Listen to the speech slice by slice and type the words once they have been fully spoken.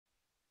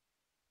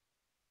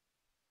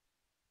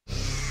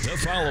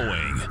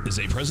following is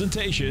a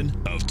presentation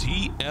of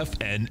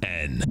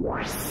TFNN.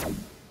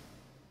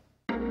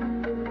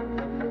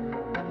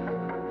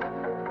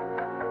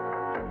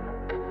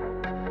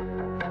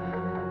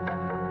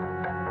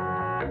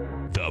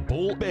 The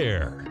Bull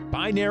Bear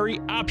Binary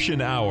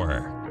Option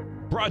Hour,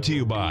 brought to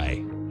you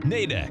by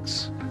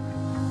Nadex.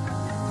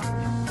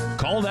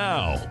 Call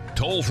now,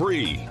 toll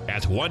free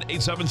at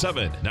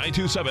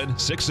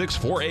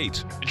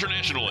 1-877-927-6648.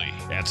 Internationally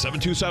at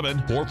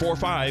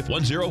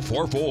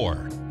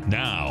 727-445-1044.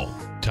 Now,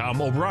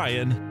 Tommy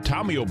O'Brien,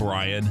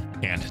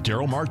 and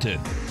Darrell Martin.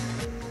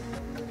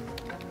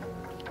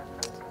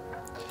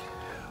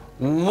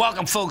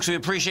 Welcome, folks. We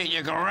appreciate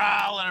you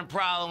growling and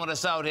prowling with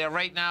us out here.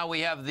 Right now, we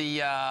have the,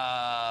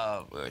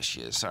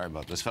 sorry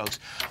about this, folks.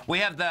 We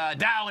have the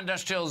Dow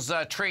Industrials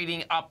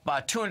trading up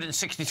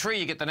 263.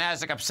 You get the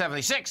Nasdaq up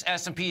 76.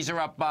 S&Ps are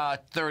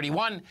up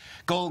 31.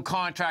 Gold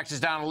contracts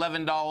is down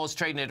 $11,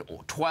 trading at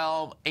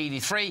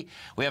 $12.83.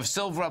 We have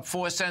silver up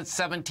 4 cents,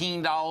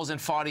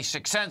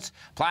 $17.46.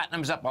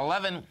 Platinum's up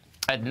 11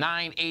 at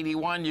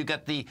 $9.81. You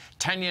got the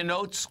 10-year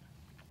notes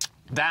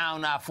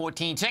down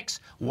 14 ticks,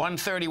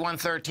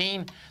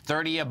 131.13.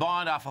 30-year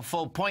bond off a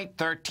full point,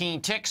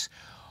 13 ticks,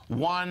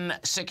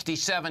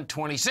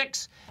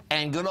 167.26.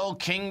 And good old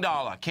King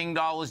Dollar. King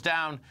Dollar's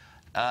down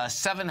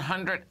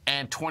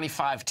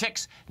 725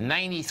 ticks,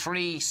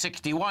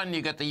 93.61.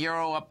 You got the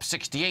euro up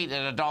 68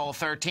 at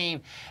 $1.13,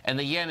 and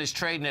the yen is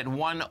trading at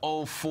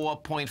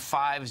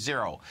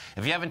 104.50.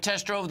 If you haven't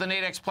test drove the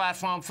Nadex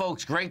platform,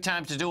 folks, great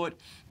time to do it.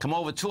 Come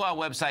over to our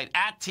website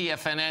at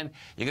TFNN.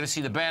 You're going to see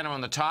the banner on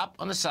the top,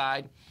 on the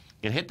side.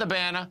 You hit the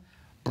banner,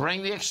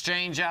 bring the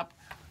exchange up.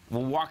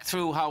 We'll walk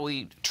through how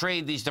we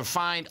trade these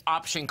defined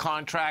option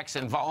contracts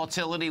and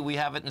volatility. We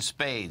have it in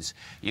spades.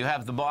 You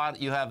have the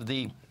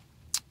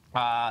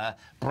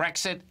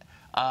Brexit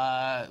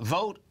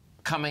vote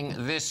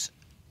coming this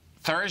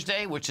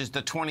Thursday, which is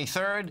the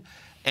 23rd.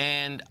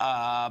 And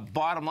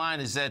bottom line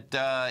is that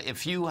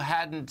if you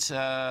hadn't,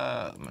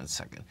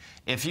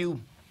 if you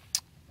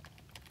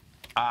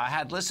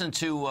had listened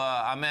to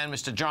our man,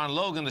 Mr. John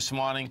Logan, this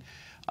morning,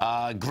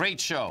 great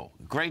show,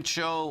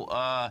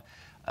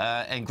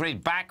 and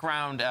great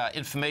background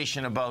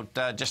information about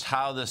just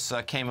how this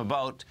came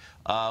about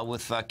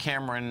with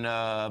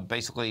Cameron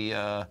basically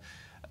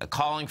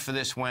calling for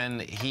this when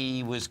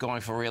he was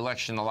going for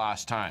re-election the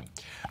last time.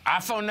 Our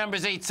phone number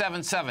is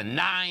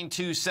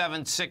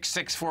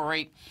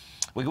 877-927-6648.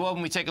 We go over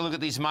and we take a look at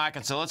these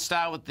markets. So let's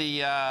start with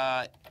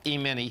the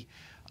E-mini.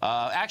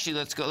 Actually,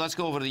 let's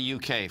go over to the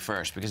UK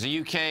first, because the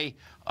UK,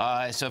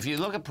 so if you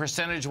look at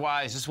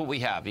percentage-wise, this is what we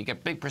have. You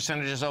get big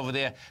percentages over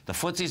there. The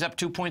FTSE's up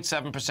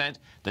 2.7%.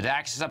 The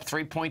DAX is up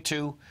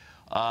 3.2%.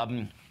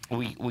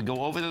 We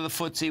go over to the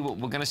FTSE. What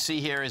we're going to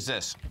see here is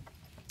this.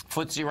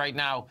 FTSE right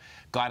now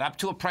got up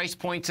to a price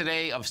point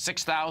today of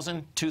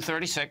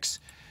 6,236.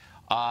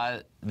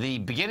 The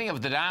beginning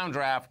of the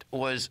downdraft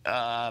was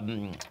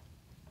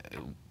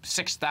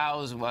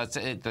 6,000. Well,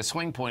 the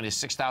swing point is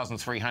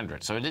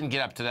 6,300, so it didn't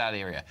get up to that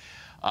area.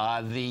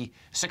 The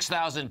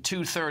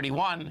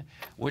 6,231,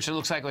 which it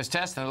looks like it was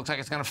testing, it looks like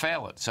it's going to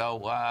fail it. So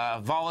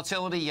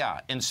volatility, yeah,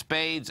 in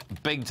spades,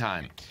 big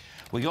time.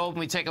 We go over and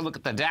we take a look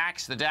at the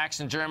DAX. The DAX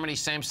in Germany,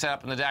 same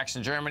setup in the DAX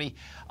in Germany.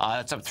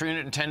 It's up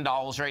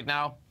 $310 right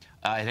now.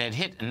 It had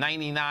hit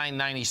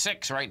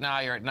 99.96. Right now,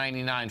 you're at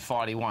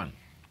 99.41.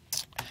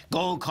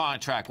 Gold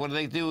contract. What do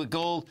they do with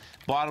gold?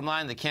 Bottom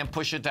line, they can't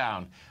push it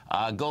down.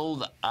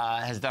 Gold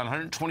has done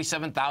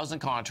 127,000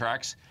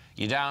 contracts.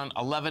 You're down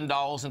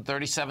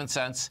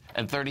 $11.37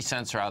 and 30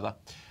 cents rather.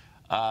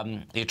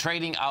 You're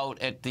trading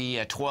out at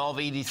the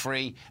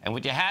 12.83. And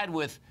what you had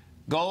with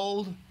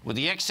gold, with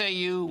the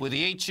XAU, with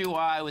the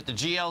HUI, with the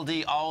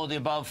GLD, all of the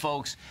above,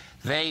 folks,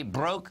 they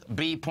broke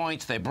B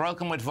points. They broke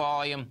them with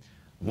volume.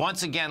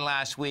 Once again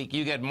last week,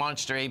 you get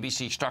monster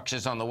ABC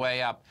structures on the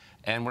way up.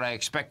 And what I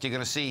expect you're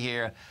going to see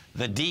here,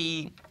 the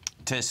D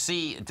to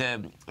C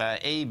to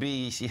A,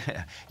 B, C,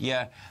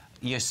 yeah,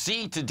 your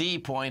C to D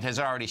point has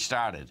already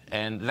started.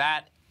 And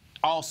that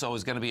also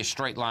is going to be a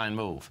straight line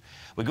move.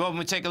 We go over and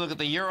we take a look at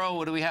the euro.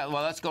 What do we have?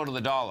 Well, let's go to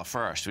the dollar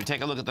first. We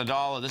take a look at the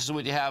dollar. This is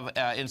what you have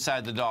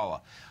inside the dollar.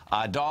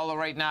 Dollar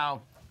right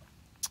now,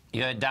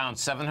 you're down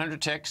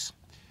 700 ticks.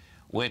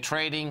 We're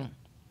trading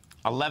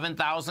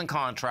 11,000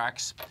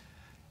 contracts.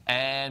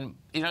 And,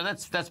 you know,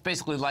 that's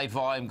basically light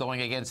volume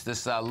going against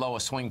this lower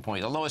swing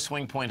point. The lowest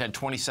swing point had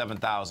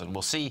 27,000.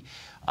 We'll see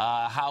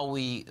how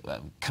we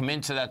come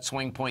into that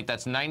swing point.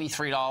 That's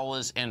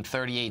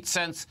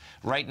 $93.38.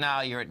 Right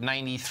now, you're at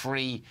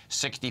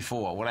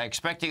 $93.64. What I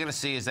expect you're going to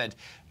see is that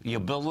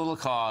you'll build a little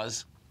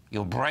cause.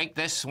 You'll break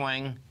this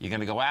swing. You're going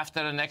to go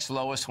after the next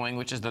lower swing,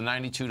 which is the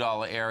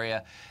 $92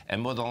 area.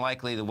 And more than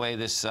likely, the way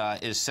this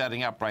is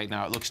setting up right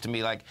now, it looks to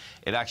me like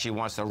it actually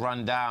wants to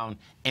run down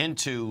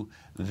into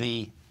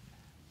the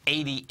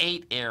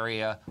 88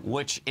 area,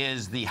 which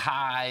is the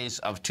highs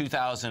of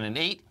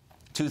 2008,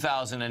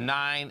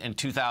 2009, and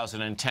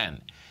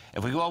 2010.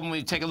 If we go over and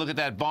we take a look at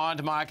that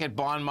bond market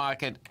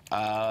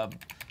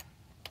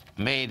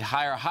made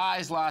higher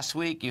highs last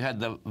week. You had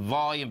the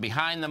volume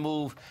behind the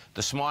move.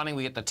 This morning,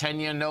 we get the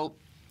 10-year note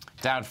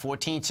down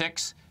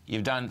 14.6.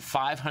 You've done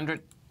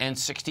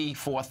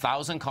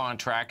 564,000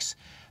 contracts.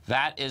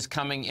 That is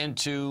coming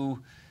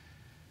into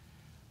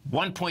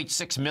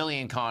 1.6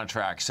 million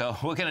contracts. So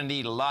we're going to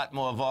need a lot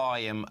more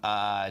volume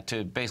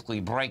to basically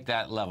break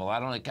that level. I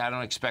don't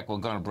expect we're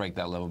going to break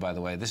that level, by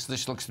the way.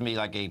 This looks to me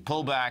like a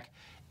pullback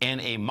in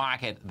a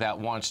market that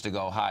wants to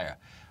go higher.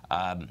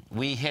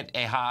 We hit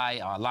a high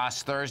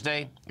last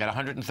Thursday at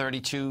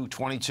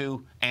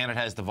 132.22, and it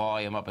has the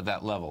volume up at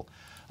that level.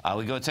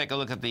 We go take a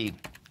look at the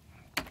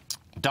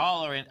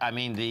dollar,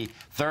 the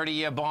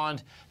 30-year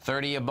bond.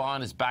 30-year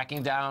bond is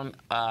backing down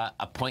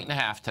 1.5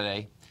 points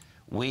today.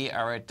 We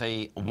are at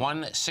the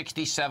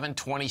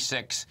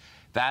 167.26.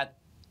 That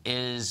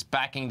is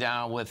backing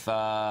down with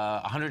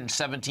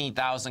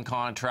 117,000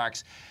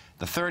 contracts.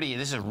 The 30,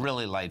 this is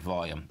really light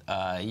volume.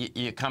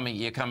 You're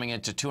coming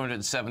into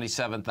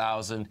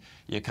 277,000.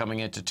 You're coming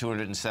into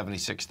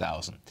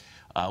 276,000.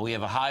 We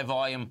have a high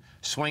volume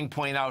swing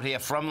point out here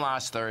from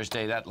last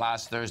Thursday. That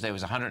last Thursday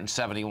was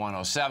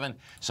 171.07.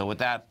 So what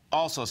that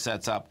also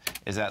sets up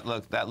is that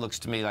looks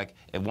to me like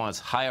it wants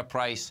higher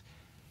price,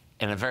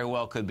 and it very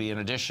well could be an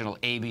additional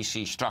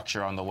ABC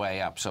structure on the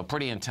way up. So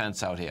pretty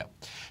intense out here.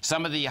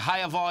 Some of the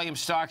higher volume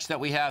stocks that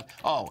we have.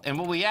 Oh, and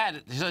what we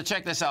added, so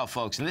check this out,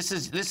 folks. And this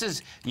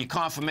is your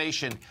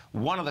confirmation.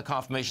 One of the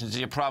confirmations is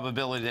your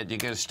probability that you're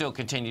going to still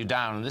continue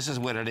down. And this is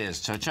what it is.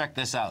 So check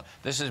this out.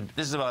 This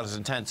is about as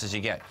intense as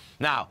you get.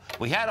 Now,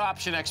 we had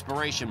option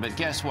expiration, but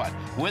guess what?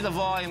 Where the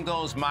volume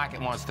goes, market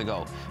wants to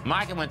go.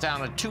 Market went down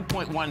to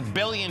 2.1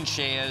 billion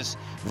shares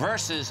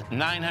versus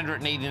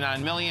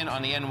 989 million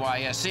on the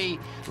NYSE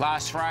last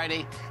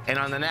Friday, and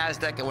on the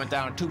Nasdaq it went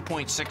down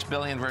 2.6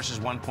 billion versus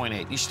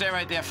 1.8. You stay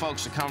right there,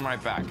 folks. We'll come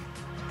right back.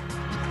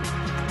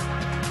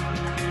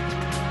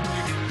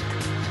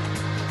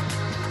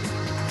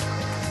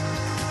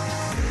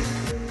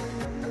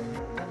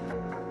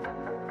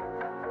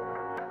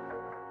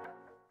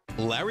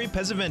 Larry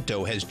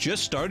Pesavento has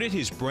just started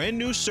his brand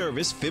new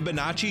service,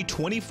 Fibonacci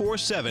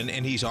 24/7,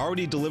 and he's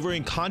already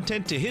delivering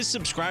content to his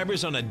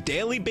subscribers on a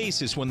daily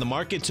basis when the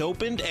market's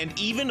opened and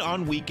even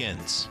on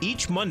weekends.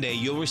 Each Monday,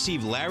 you'll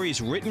receive Larry's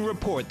written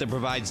report that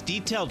provides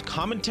detailed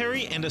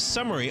commentary and a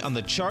summary on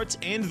the charts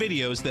and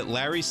videos that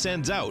Larry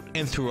sends out.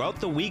 And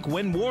throughout the week,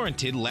 when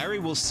warranted, Larry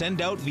will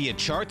send out via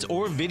charts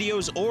or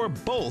videos or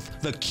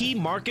both the key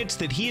markets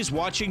that he is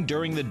watching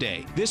during the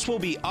day. This will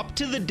be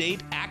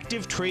up-to-the-date,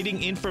 active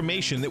trading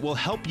information that will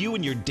help you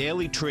in your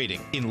daily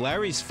trading. In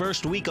Larry's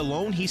first week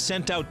alone, he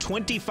sent out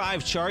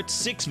 25 charts,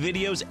 6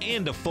 videos,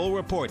 and a full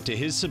report to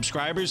his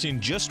subscribers in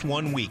just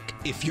 1 week.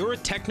 If you're a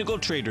technical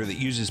trader that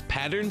uses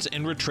patterns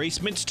and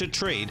retracements to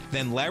trade,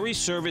 then Larry's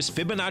service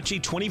Fibonacci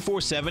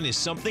 24/7 is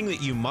something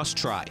that you must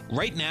try.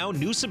 Right now,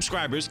 new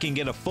subscribers can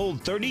get a full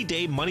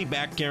 30-day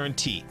money-back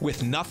guarantee.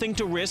 With nothing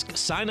to risk,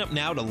 sign up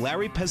now to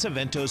Larry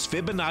Pesavento's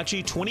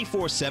Fibonacci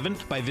 24/7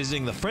 by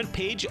visiting the front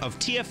page of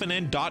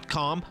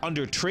TFNN.com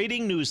under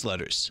Trading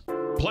Newsletters.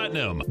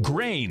 Platinum,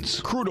 grains,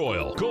 crude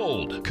oil,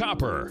 gold,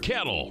 copper,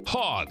 cattle,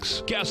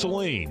 hogs,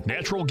 gasoline,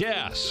 natural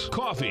gas,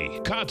 coffee,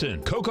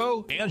 cotton,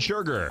 cocoa, and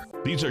sugar.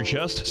 These are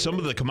just some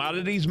of the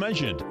commodities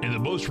mentioned in the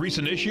most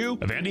recent issue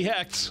of Andy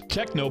Hecht's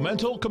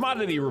Techno-Mental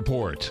Commodity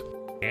Report.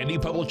 Andy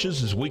publishes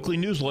his weekly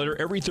newsletter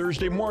every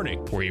Thursday morning,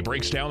 where he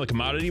breaks down the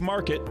commodity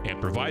market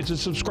and provides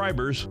his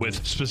subscribers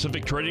with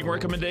specific trading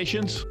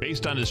recommendations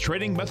based on his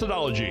trading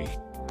methodology.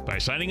 By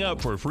signing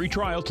up for a free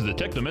trial to the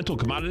Techno-Mental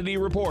Commodity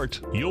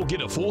Report, you'll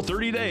get a full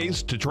 30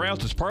 days to try out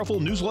this powerful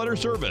newsletter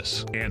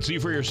service and see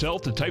for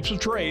yourself the types of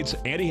trades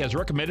Andy has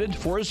recommended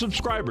for his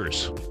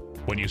subscribers.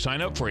 When you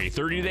sign up for a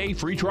 30-day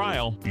free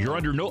trial, you're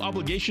under no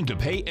obligation to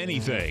pay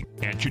anything.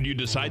 And should you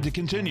decide to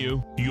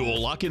continue, you will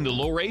lock in the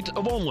low rate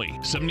of only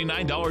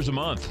 $79 a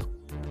month.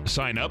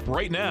 Sign up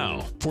right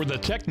now for the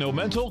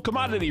Techno-Mental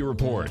Commodity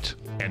Report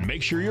and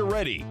make sure you're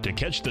ready to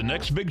catch the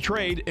next big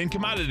trade in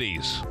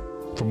commodities.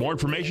 For more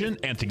information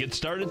and to get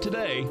started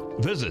today,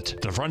 visit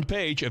the front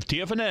page of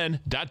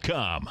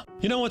TFNN.com.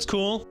 You know what's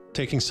cool?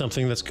 Taking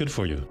something that's good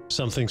for you.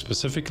 Something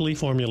specifically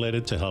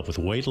formulated to help with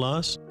weight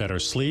loss, better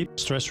sleep,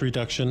 stress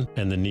reduction,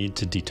 and the need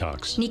to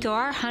detox. Nico,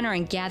 our hunter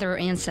and gatherer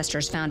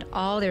ancestors found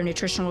all their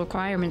nutritional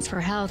requirements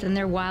for health in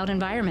their wild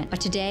environment. But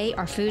today,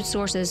 our food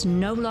sources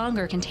no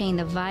longer contain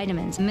the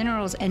vitamins,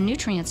 minerals, and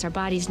nutrients our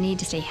bodies need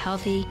to stay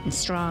healthy and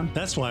strong.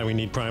 That's why we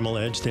need Primal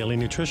Edge Daily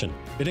Nutrition.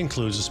 It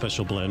includes a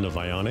special blend of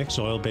ionic,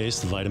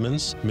 soil-based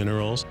vitamins,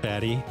 minerals,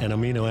 fatty, and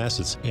amino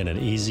acids in an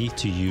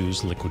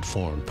easy-to-use liquid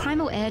form.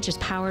 Primal Edge is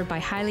powered by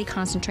highly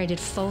concentrated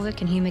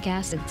fulvic and humic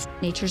acids,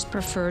 nature's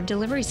preferred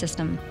delivery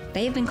system.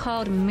 They have been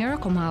called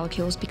miracle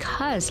molecules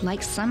because,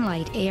 like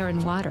sunlight, air,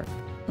 and water,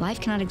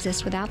 life cannot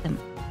exist without them.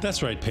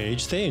 That's right,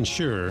 Paige. They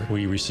ensure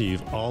we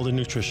receive all the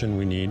nutrition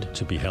we need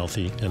to be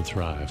healthy and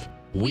thrive.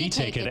 We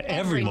take it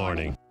every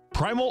morning.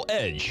 Primal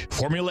Edge,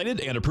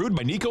 formulated and approved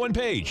by Nico and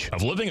Paige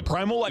of Living a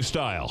Primal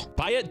Lifestyle.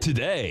 Buy it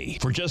today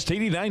for just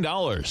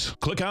 $89.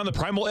 Click on the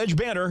Primal Edge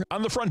banner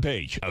on the front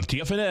page of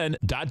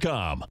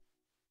TFNN.com.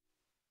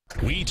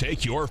 We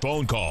take your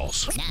phone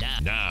calls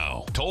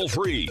now. Toll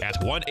free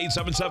at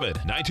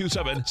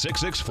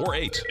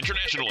 1-877-927-6648.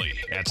 Internationally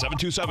at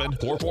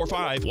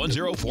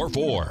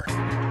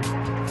 727-445-1044.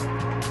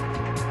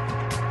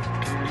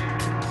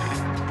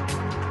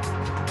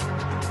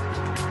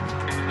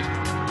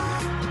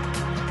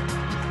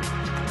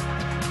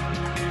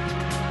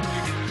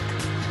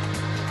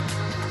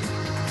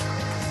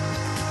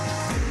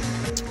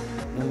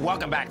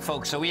 Welcome back,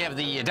 folks. So we have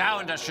the Dow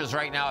Industrials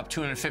right now up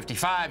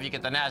 255. You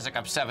get the Nasdaq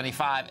up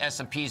 75.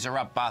 S&Ps are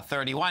up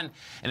 31.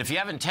 And if you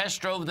haven't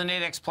test drove the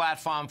Nadex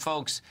platform,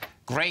 folks,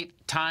 great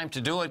time to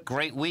do it.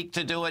 Great week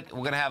to do it. We're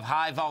going to have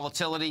high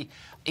volatility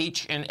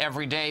each and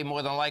every day,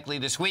 more than likely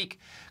this week.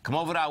 Come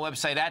over to our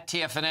website at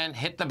TFNN.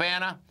 Hit the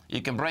banner.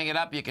 You can bring it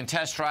up. You can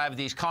test drive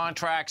these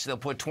contracts. They'll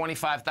put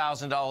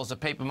 $25,000 of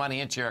paper money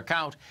into your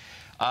account.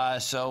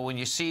 So when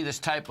you see this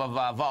type of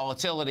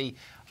volatility,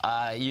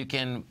 you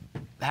can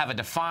have a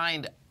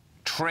defined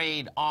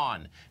trade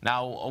on.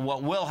 Now,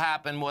 what will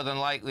happen more than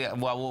likely,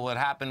 well, what would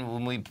happen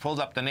when we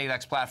pulled up the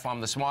Nadex platform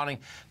this morning,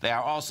 they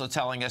are also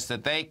telling us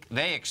that they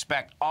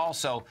expect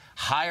also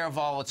higher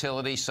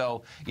volatility,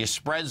 so your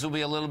spreads will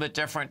be a little bit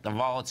different. The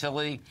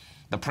volatility,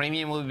 the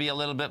premium will be a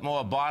little bit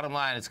more. Bottom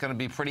line, it's going to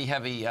be pretty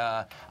heavy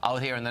out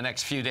here in the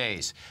next few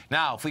days.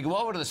 Now, if we go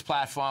over to this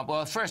platform,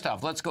 well, first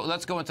off, let's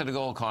go into the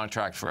gold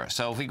contract first.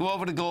 So if we go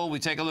over to gold, we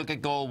take a look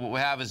at gold. What we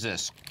have is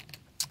this.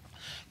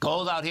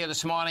 Gold out here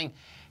this morning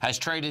has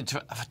traded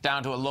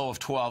down to a low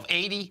of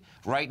 1280.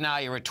 Right now,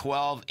 you're at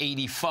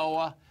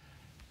 1284.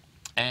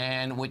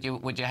 And what you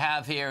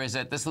have here is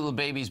that this little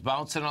baby's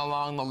bouncing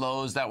along the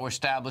lows that were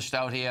established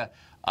out here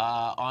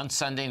on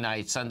Sunday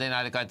night. Sunday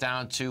night, it got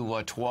down to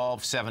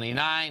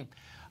 1279.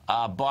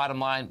 Bottom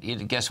line,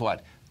 guess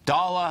what?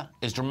 Dollar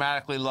is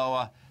dramatically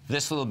lower.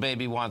 This little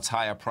baby wants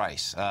higher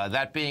price.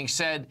 That being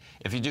said,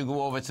 if you do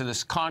go over to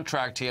this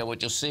contract here,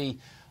 what you'll see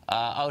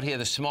out here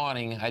this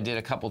morning, I did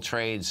a couple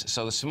trades.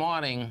 So this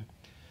morning,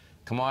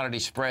 commodity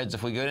spreads,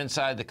 if we go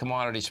inside the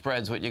commodity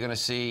spreads, what you're going to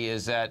see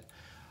is that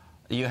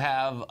you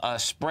have a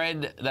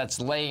spread that's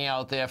laying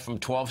out there from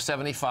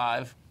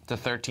 1275 to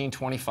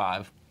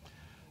 1325.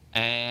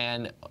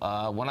 And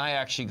when I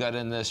actually got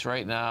in this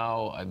right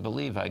now, I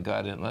believe I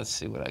got in, let's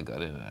see what I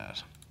got in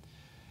at.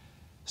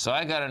 So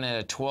I got in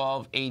at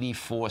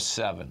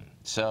 1284.7.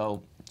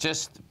 So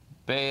just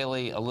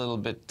barely a little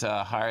bit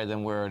higher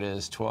than where it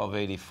is,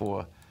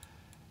 1284.7.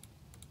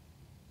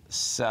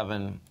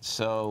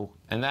 So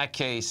in that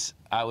case,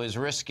 I was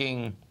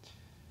risking,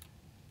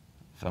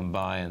 if I'm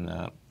buying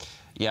that,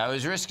 yeah, I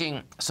was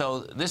risking,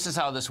 so this is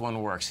how this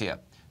one works here,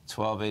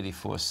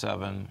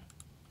 1284.7.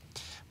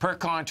 Per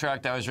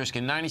contract, I was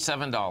risking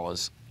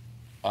 $97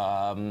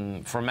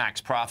 for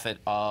max profit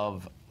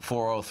of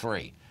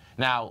 403.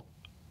 Now,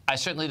 I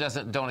certainly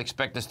don't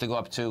expect this to go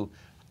up to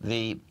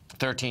the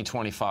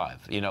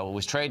 1325. You know, it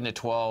was trading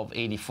at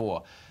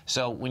 1284.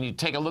 So when you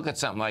take a look at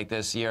something like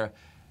this, your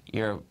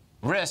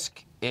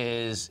risk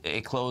is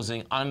a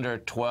closing under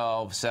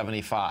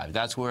 1275.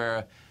 That's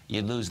where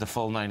you'd lose the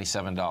full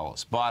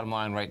 $97. Bottom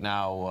line right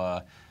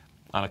now,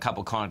 on a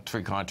couple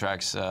three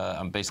contracts,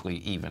 I'm basically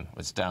even.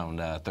 It's down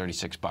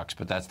 $36,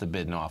 but that's the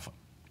bid and offer.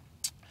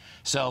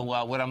 So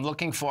what I'm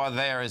looking for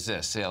there is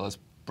this. Yeah, let's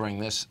bring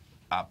this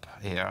up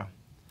here.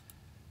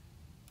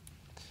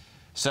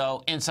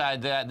 So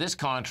inside this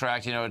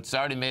contract, you know, it's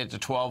already made it to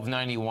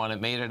 1291.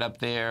 It made it up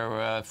there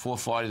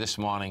 440 this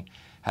morning.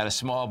 Had a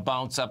small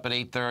bounce up at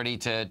 830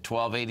 to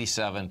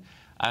 1287.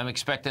 I'm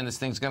expecting this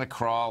thing's going to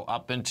crawl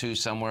up into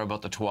somewhere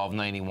about the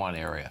 1291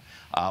 area.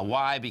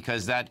 Why?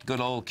 Because that good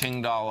old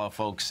King Dollar,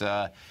 folks,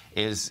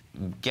 is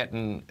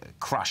getting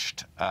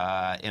crushed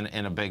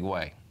in a big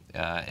way.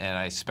 And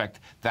I expect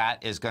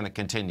that is going to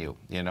continue,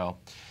 you know.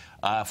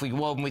 If we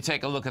go over and we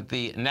take a look at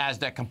the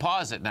NASDAQ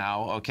composite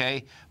now,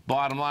 okay,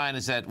 bottom line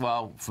is that,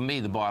 well, for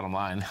me, the bottom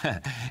line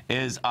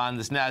is on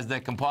this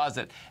NASDAQ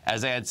composite.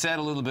 As I had said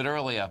a little bit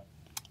earlier,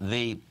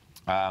 the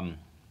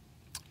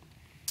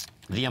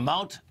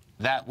amount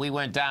that we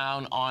went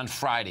down on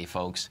Friday,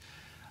 folks,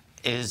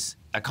 is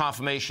a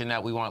confirmation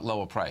that we want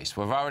lower price.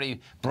 We've already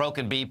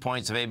broken B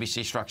points of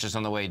ABC structures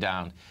on the way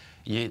down.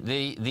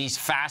 These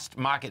fast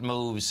market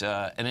moves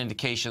and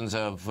indications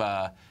of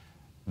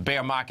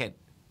bear market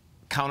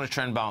counter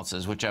trend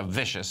bounces, which are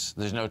vicious.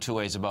 There's no two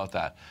ways about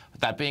that.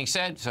 But that being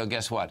said, so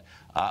guess what?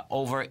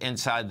 Over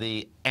inside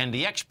the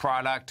NDX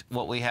product,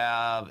 what we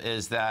have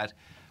is that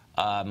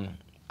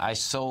I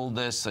sold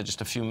this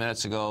just a few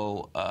minutes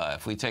ago.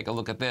 If we take a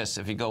look at this,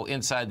 if you go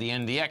inside the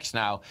NDX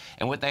now,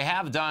 and what they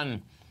have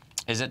done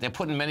is that they're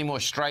putting many more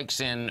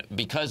strikes in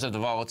because of the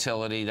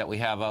volatility that we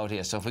have out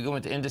here. So if we go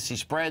into indices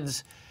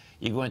spreads,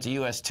 you go into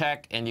US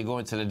Tech, and you go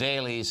into the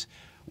dailies,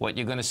 what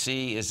you're going to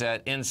see is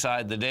that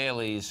inside the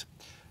dailies,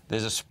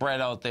 there's a spread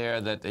out there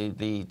that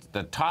the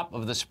top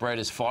of the spread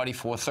is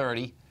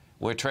 44.30.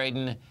 We're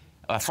trading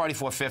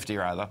 44.50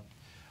 rather.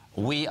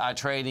 We are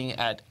trading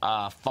at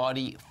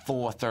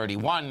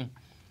 44.31,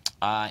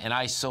 and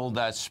I sold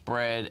that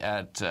spread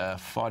at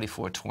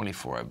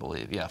 44.24, I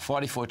believe. Yeah,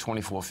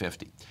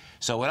 44.24.50.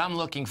 So what I'm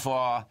looking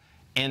for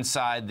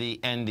inside the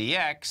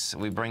NDX,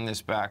 we bring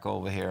this back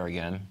over here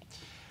again.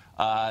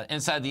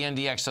 Inside the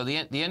NDX, so the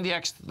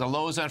NDX, the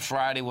lows on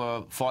Friday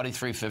were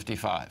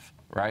 43.55,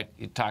 right?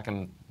 You're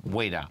talking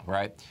way down,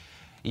 right?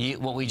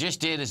 What we just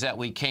did is that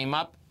we came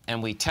up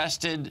and we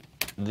tested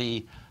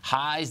the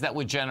highs that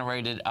were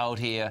generated out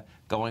here,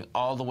 going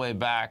all the way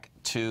back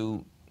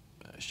to,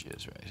 she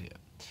is right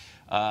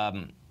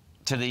here,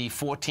 to the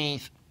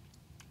 14th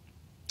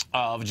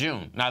of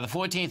June. Now, the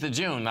 14th of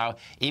June, now,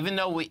 even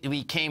though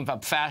we came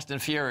up fast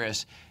and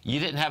furious,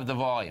 you didn't have the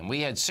volume. We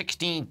had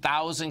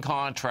 16,000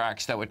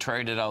 contracts that were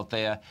traded out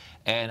there,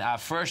 and our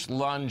first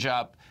lunge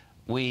up,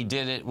 we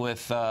did it with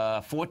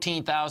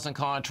 14,000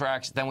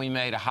 contracts. Then we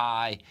made a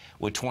high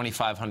with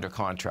 2,500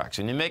 contracts.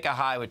 When you make a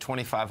high with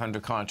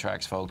 2,500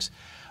 contracts, folks,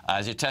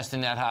 as you're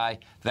testing that high,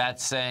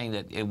 that's saying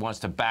that it wants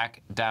to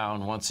back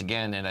down once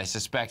again, and I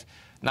suspect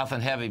nothing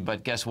heavy,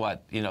 but guess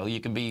what? You know,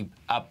 you can be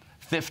up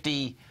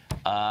 50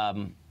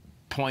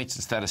 points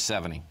instead of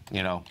 70.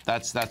 You know,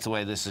 that's the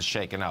way this is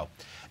shaking out.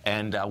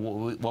 And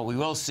what we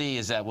will see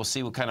is that we'll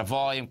see what kind of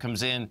volume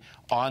comes in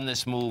on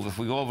this move. If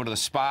we go over to the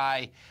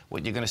SPY,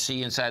 what you're going to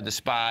see inside the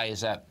SPY is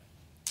that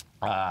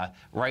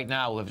right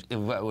now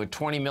with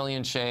 20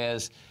 million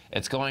shares,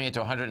 it's going into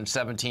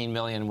 117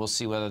 million. We'll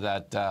see whether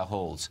that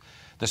holds.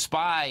 The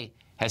SPY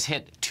has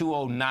hit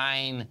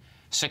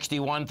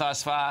 209.61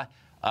 thus far.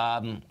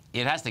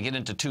 It has to get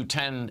into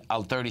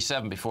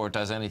 210.37 before it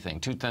does anything.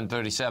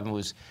 210.37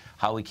 was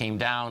how we came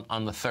down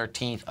on the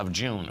 13th of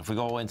June. If we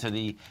go into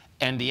the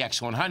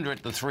NDX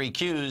 100, the 3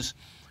 Qs,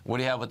 what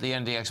do you have with the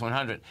NDX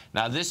 100?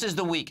 Now, this is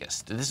the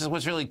weakest. This is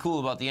what's really cool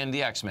about the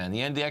NDX, man. The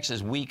NDX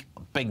is weak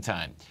big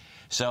time.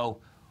 So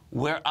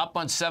we're up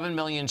on 7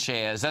 million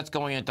shares. That's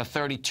going into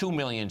 32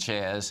 million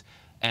shares.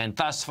 And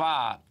thus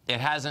far,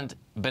 it hasn't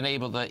been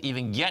able to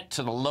even get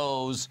to the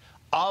lows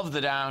of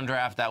the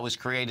downdraft that was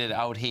created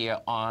out here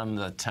on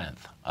the 10th.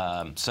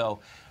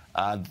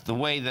 The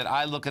way that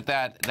I look at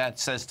that, that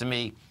says to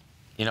me,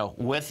 you know,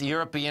 with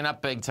Europe being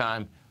up big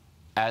time,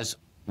 as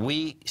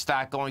we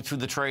start going through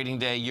the trading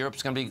day,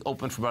 Europe's going to be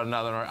open for about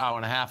another hour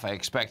and a half, I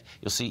expect.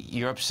 You'll see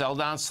Europe sell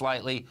down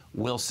slightly,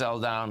 we'll sell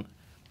down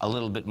a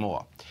little bit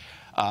more.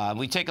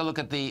 We take a look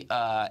at the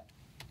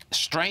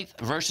strength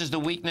versus the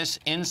weakness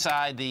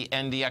inside the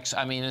NDX,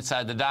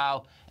 inside the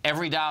Dow.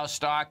 Every Dow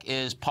stock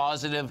is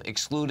positive,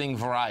 excluding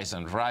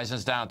Verizon.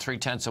 Verizon's down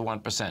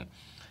 0.3%.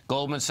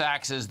 Goldman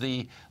Sachs is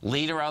the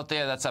leader out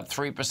there. That's up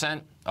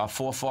 3%,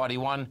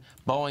 441.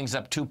 Boeing's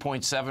up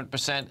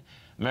 2.7%.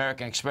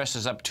 American Express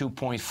is up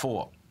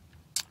 2.4.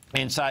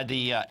 Inside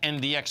the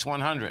NDX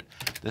 100,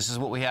 this is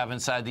what we have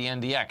inside the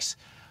NDX.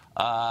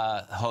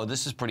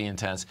 This is pretty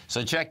intense.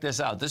 So check this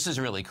out. This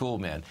is really cool,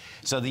 man.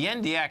 So the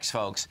NDX,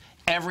 folks,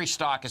 every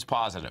stock is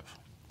positive.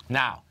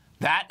 Now,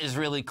 that is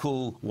really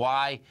cool.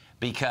 Why?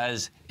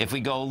 Because if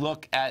we go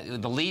look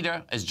at the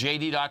leader is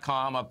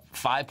JD.com, up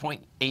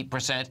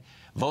 5.8%.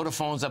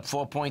 Vodafone's up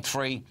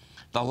 4.3%.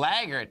 The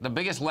laggard, the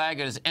biggest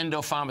laggard is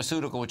Endo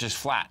Pharmaceutical, which is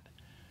flat.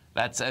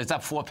 It's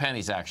up 4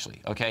 pennies,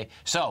 actually. Okay,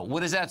 so what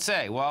does that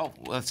say? Well,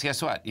 let's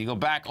guess what? You go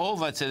back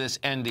over to this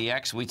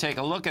NDX. We take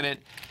a look at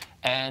it,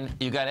 and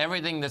you got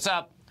everything that's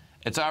up.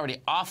 It's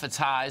already off its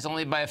highs,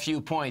 only by a few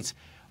points.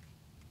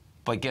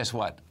 But guess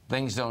what?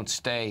 Things don't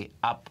stay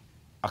up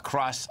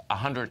across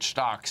 100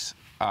 stocks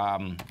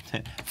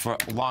for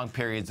long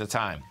periods of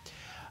time.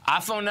 Our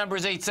phone number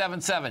is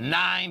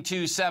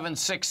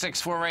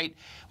 877-927-6648.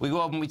 We go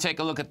up and we take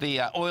a look at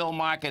the oil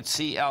market,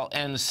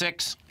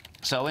 CLN6.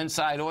 So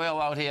inside oil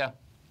out here,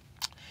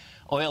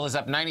 oil is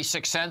up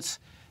 96 cents.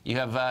 You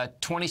have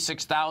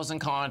 26,000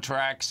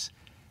 contracts,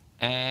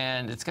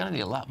 and it's going to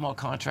need a lot more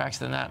contracts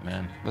than that,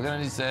 man. We're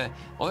going to need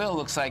oil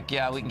looks like,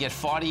 yeah, we can get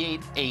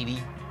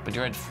 48.80, but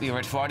you're at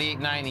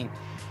 48.90.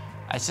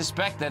 I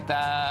suspect that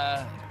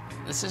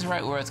this is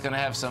right where it's going to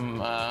have some.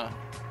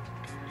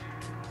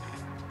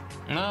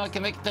 No, it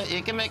can make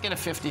it a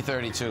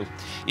 50-32.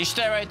 You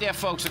stay right there,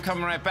 folks. We're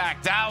coming right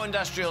back. Dow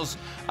Industrials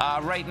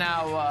right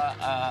now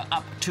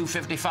up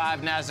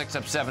 255. Nasdaq's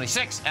up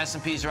 76.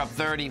 S&Ps are up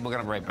 30. We're going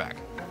to be right back.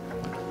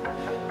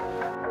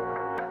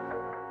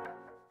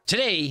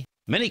 Today,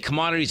 many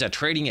commodities are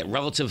trading at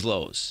relative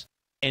lows.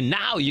 And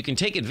now you can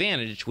take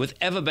advantage with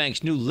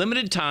Everbank's new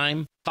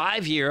limited-time,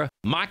 5-year,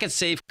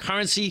 market-safe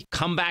currency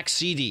comeback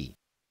CD.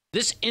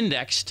 This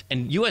indexed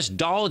and U.S.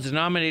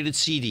 dollar-denominated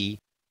CD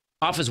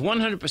offers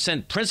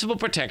 100% principal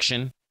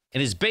protection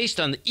and is based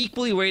on the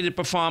equally rated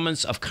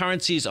performance of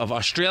currencies of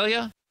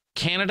Australia,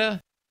 Canada,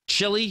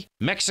 Chile,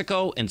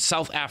 Mexico, and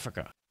South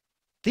Africa.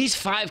 These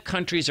 5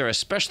 countries are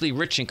especially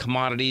rich in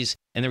commodities,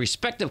 and their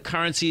respective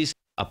currencies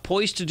are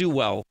poised to do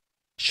well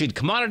should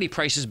commodity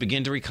prices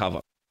begin to recover.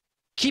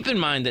 Keep in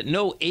mind that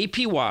no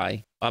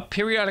APY, or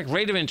periodic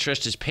rate of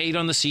interest, is paid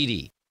on the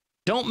CD.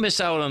 Don't miss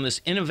out on this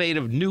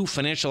innovative new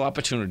financial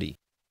opportunity.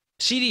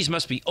 CDs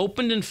must be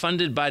opened and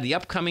funded by the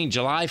upcoming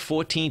July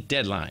 14th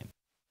deadline.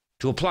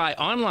 To apply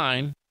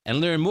online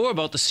and learn more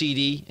about the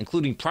CD,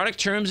 including product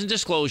terms and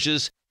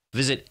disclosures,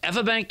 visit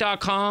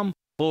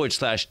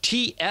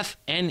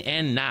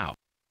everbank.com/TFNN now.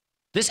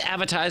 This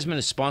advertisement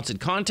is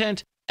sponsored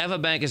content.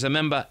 Everbank is a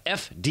member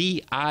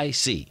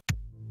FDIC.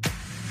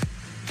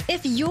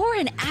 If you're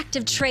an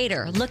active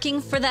trader looking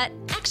for that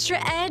extra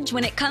edge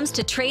when it comes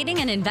to trading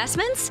and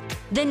investments,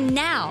 then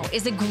now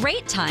is a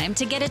great time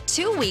to get a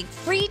 2-week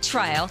free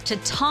trial to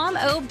Tom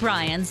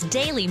O'Brien's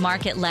daily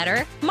market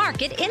letter,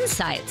 Market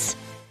Insights.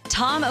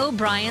 Tom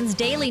O'Brien's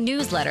daily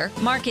newsletter,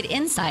 Market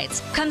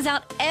Insights, comes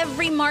out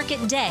every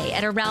market day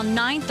at around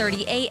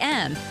 9:30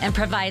 a.m. and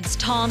provides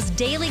Tom's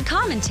daily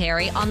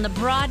commentary on the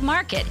broad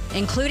market,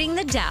 including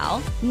the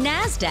Dow,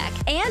 NASDAQ,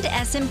 and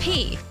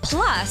S&P,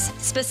 plus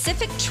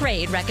specific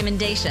trade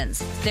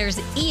recommendations.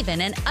 There's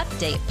even an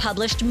update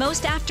published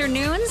most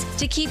afternoons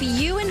to keep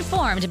you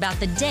informed about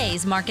the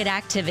day's market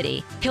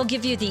activity. He'll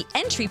give you the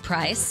entry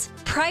price,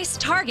 price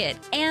target,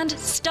 and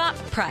stop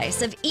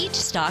price of each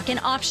stock and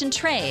option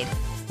trade.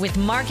 With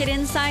Market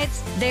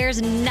Insights, there's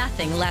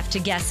nothing left to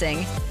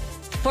guessing.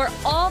 For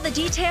all the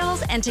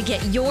details and to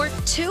get your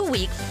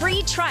 2-week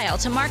free trial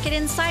to Market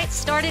Insights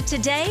started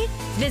today,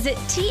 visit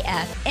TFNN.com.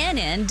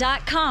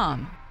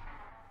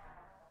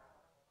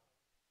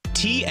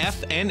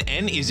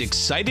 TFNN is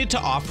excited to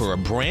offer a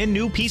brand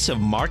new piece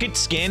of market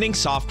scanning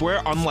software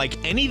unlike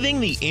anything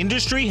the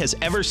industry has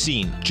ever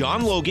seen.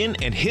 John Logan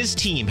and his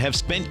team have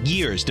spent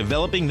years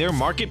developing their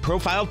market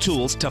profile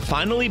tools to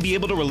finally be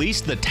able to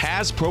release the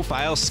TAS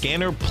Profile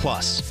Scanner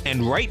Plus.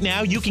 And right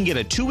now you can get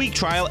a 2-week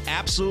trial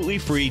absolutely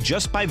free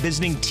just by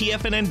visiting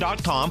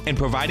TFNN.com and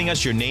providing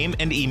us your name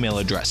and email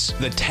address.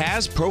 The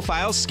TAS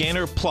Profile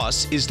Scanner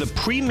Plus is the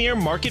premier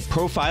market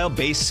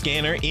profile-based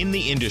scanner in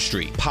the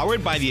industry.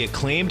 Powered by the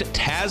acclaimed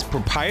TAS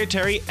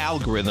proprietary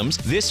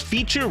algorithms, this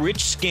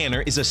feature-rich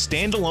scanner is a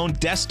standalone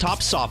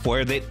desktop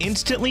software that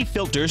instantly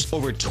filters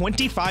over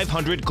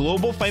 2,500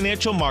 global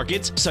financial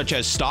markets such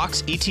as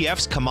stocks,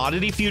 ETFs,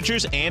 commodity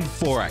futures, and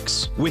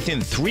Forex.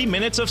 Within 3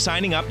 minutes of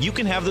signing up, you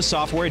can have the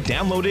software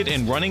downloaded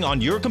and running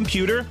on your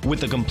computer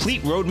with a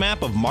complete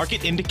roadmap of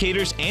market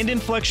indicators and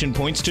inflection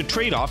points to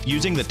trade off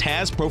using the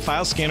TAS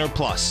Profile Scanner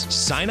Plus.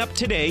 Sign up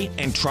today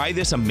and try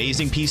this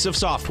amazing piece of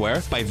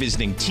software by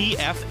visiting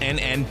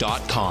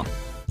TFNN.com.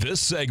 This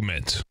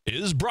segment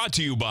is brought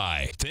to you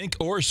by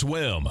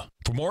Thinkorswim.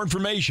 For more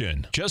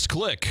information, just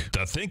click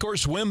the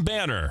Thinkorswim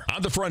banner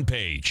on the front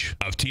page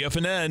of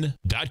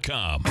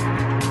TFNN.com.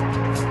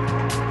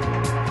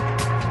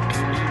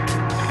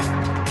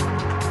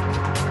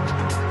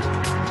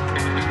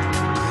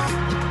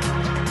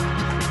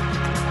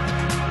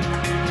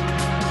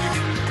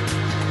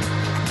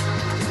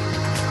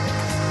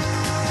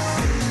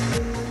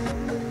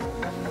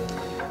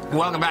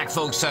 Welcome back,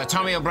 folks.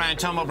 Tom O'Brien,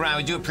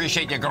 we do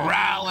appreciate you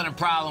growling and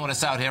prowling with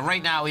us out here.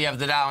 Right now, we have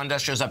the Dow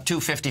Industrials up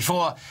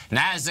 254,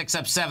 Nasdaq's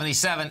up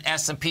 77,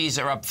 S&Ps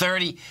are up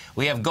 30.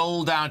 We have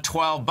gold down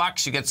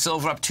 $12. You get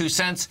silver up 2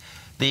 cents.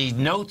 The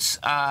notes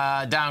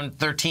down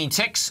 13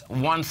 ticks,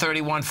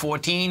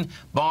 131.14.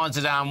 Bonds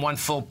are down 1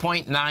 full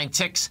point, 9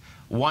 ticks,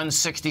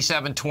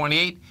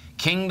 167.28.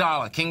 King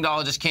dollar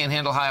just can't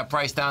handle higher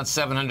price, down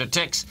 700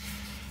 ticks.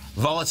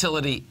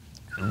 Volatility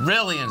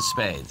really in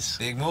spades.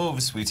 Big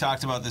moves. We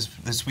talked about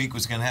this week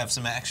was going to have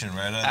some action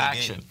right out of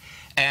the gate.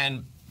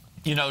 And,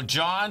 you know,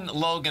 John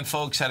Logan,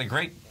 folks, had a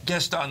great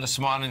guest on this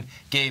morning,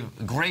 gave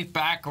great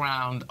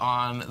background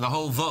on the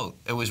whole vote.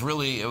 It was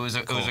really, it was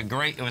a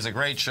great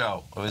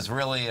show. It was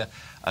really a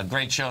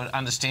great show,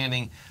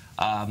 understanding,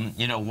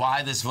 you know,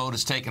 why this vote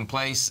has taken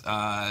place.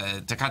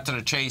 To cut to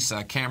the chase,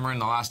 Cameron,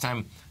 the last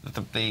time that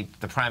the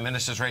Prime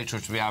Minister's race,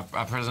 which would be our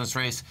president's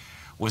race,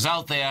 was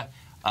out there,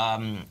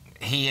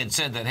 he had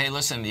said that, hey,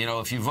 listen, you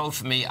know, if you vote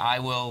for me, I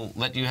will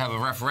let you have a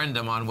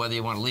referendum on whether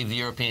you want to leave the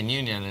European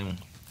Union, and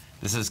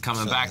this is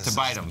coming back to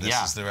bite him.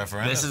 This is the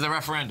referendum. This is the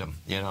referendum,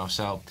 you know.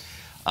 So,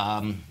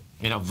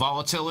 you know,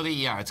 volatility,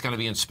 yeah, it's going to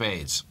be in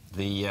spades.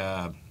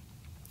 The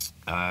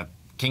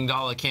King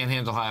dollar can't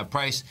handle higher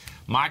price.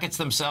 Markets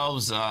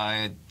themselves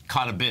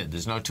caught a bid.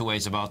 There's no two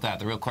ways about that.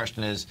 The real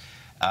question is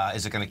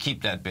it going to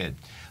keep that bid?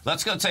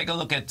 Let's go take a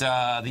look at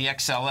the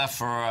XLF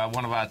for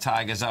one of our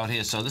tigers out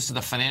here. So this is the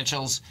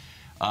financials.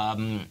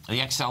 The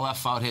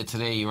XLF out here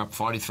today, you're up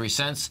 43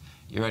 cents.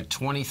 You're at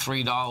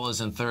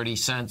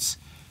 $23.30,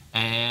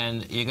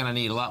 and you're going to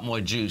need a lot more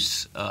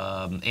juice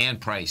and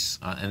price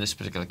in this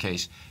particular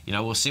case. You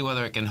know, we'll see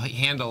whether it can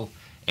handle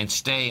and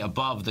stay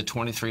above the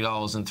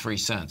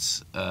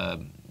 $23.03.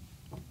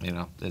 You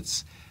know,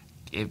 it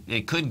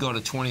could go to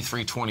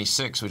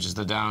 $23.26, which is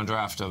the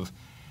downdraft of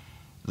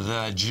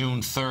the June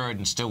 3rd,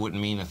 and still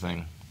wouldn't mean a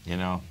thing. You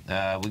know,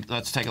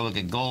 let's take a look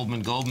at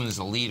Goldman. Goldman is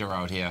the leader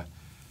out here.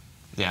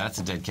 Yeah, that's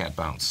a dead cat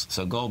bounce.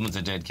 So Goldman's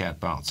a dead cat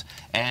bounce.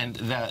 And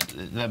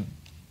on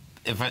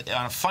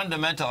a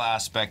fundamental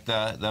aspect,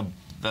 the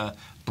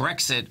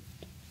Brexit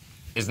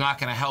is not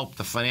going to help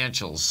the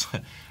financials.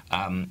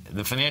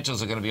 The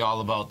financials are going to be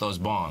all about those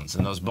bonds.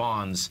 And those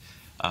bonds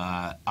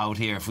out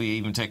here, if we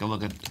even take a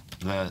look at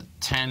the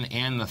 10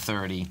 and the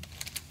 30,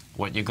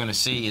 what you're going to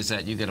see is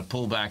that you get a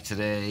pullback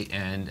today,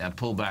 and a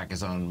pullback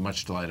is on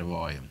much lighter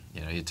volume.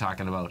 You know, you're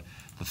talking about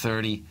the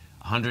 30.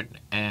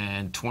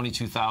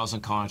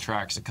 122,000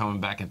 contracts are coming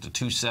back into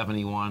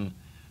 271,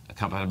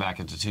 coming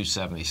back into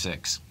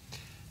 276.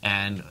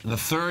 And the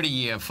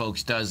 30-year,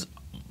 folks, does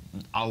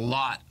a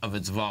lot of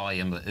its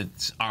volume.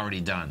 It's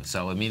already done.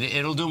 So, I mean,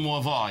 it'll do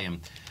more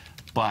volume,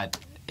 but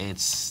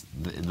it's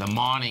the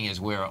morning is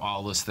where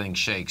all this thing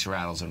shakes,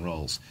 rattles, and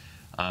rolls.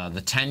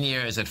 The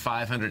 10-year is at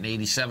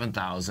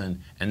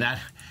 587,000, and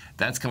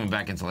that's coming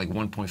back into like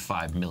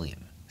 1.5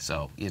 million.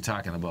 So you're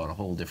talking about a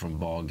whole different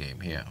ball game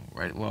here,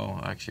 right?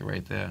 Well, actually,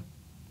 right there.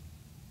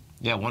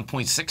 Yeah,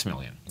 1.6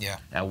 million. Yeah.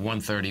 At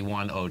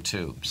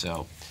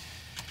 131.02.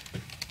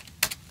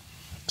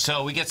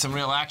 So we get some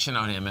real action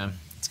on here, man.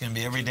 It's going to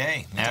be every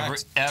day. Every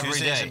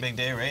Tuesday's day. a big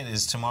day, right?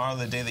 Is tomorrow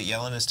the day that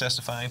Yellen is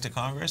testifying to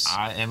Congress?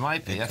 It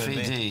might be,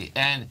 FED.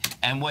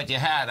 And what you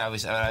had, I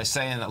was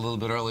saying a little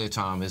bit earlier,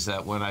 Tom, is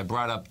that when I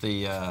brought up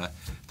the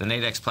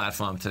Nadex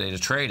platform today to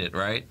trade it,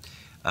 right?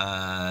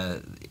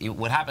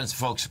 What happens,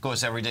 folks, of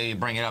course, every day you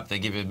bring it up, they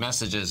give you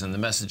messages, and the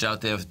message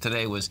out there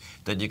today was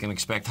that you can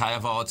expect higher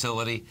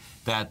volatility,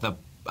 that the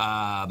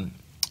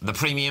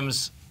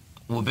premiums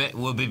will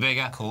be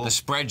bigger. Cool. The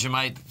spreads, you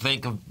might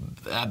think of,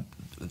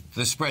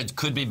 the spreads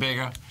could be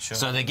bigger. Sure.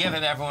 So they're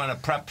giving everyone a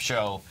prep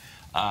show.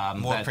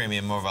 More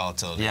premium, more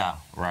volatility. Yeah,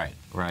 right.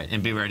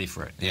 And be ready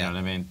for it. You Yeah.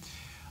 know what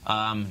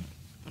I mean?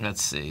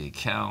 Let's see,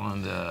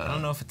 calendar. I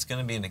don't know if it's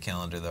going to be in the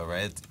calendar, though,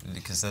 right?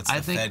 Because that's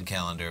the Fed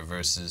calendar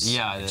versus it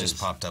just is.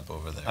 popped up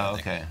over there. Oh,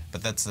 okay.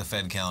 But that's the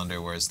Fed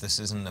calendar, whereas this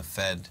isn't a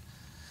Fed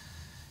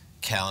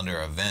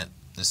calendar event.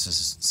 This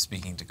is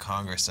speaking to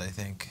Congress, I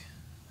think.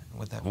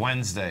 What that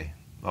Wednesday.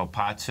 Oh,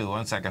 part 2.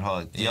 1 second,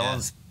 hold it. Yeah.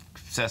 Yellen's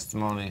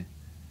testimony.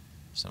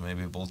 So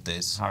maybe both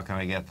days. How can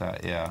I get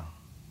that? Yeah.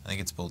 I think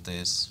it's both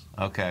days.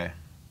 Okay.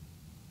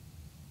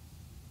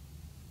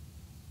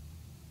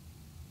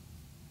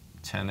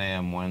 10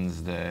 a.m.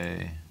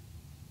 Wednesday.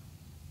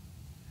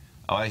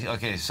 Oh,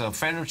 okay. So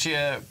Federal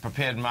Chair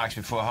prepared remarks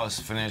before House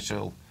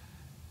Financial.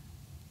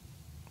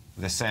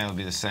 The same will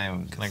be the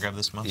same. Can I grab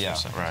this mouse? Yeah,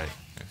 for a second? right.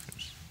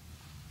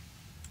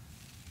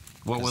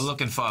 What we're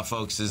looking for,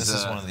 folks, is... This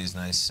is one of these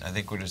nice... I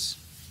think we're just...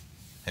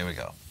 Here we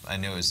go. I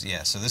knew it was...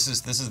 Yeah, so this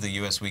is the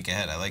U.S. week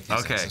ahead. I like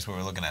these things. This is what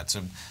we're looking at.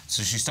 So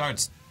she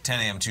starts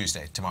 10 a.m.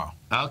 Tuesday, tomorrow.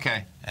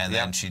 Okay. And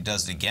then she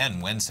does it again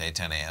Wednesday,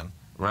 10 a.m.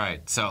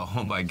 Right. So,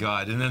 oh, my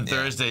God. And then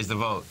Thursday's the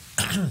vote.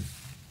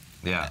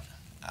 Yeah.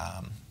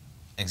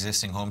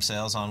 Existing home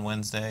sales on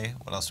Wednesday.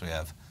 What else do we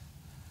have?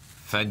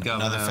 Fed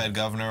governor. Another Fed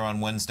governor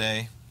on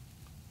Wednesday.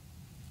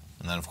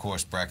 And then, of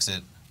course,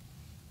 Brexit.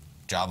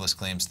 Jobless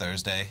claims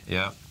Thursday.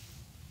 Yeah.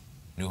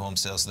 New home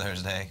sales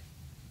Thursday.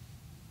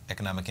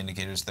 Economic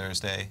indicators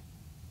Thursday.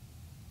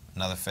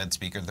 Another Fed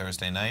speaker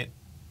Thursday night.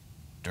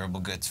 Durable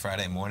goods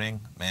Friday morning.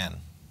 Man.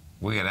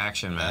 We got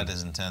action, man. That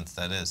is intense.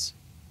 That is.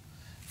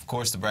 Of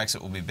course, the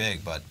Brexit will be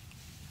big, but...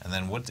 And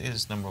then what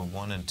is number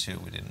 1 and 2?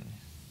 We didn't...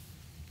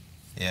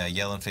 Yeah,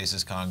 Yellen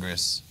faces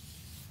Congress.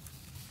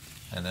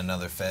 And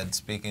another Fed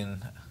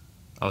speaking...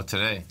 Oh,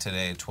 today?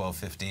 Today at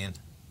 12:15.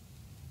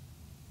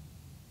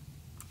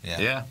 Yeah.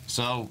 Yeah.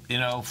 So, you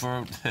know,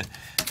 for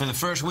the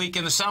first week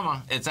in the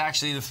summer, it's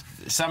actually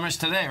summer's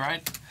today,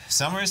 right?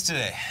 Summer is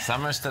today.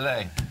 Summer's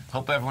today.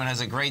 Hope everyone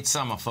has a great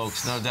summer,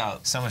 folks. No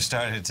doubt. Summer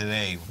started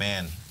today.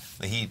 Man,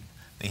 the heat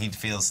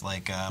feels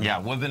like... yeah,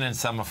 we've been in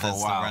summer for a while.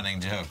 That's the running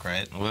joke,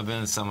 right? We've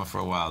been in summer for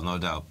a while, no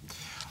doubt.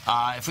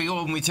 If we go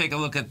and we take a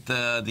look at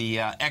the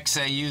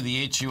XAU,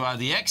 the HUI,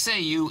 the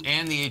XAU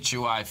and the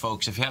HUI,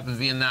 folks, if you happen to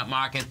be in that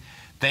market,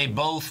 they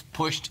both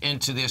pushed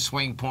into their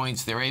swing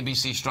points, their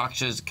ABC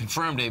structures,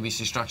 confirmed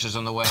ABC structures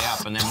on the way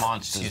up, and they're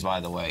monsters,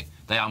 by the way.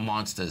 They are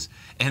monsters.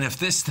 And if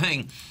this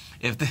thing,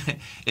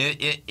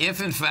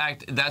 if in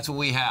fact that's what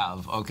we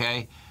have,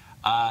 okay,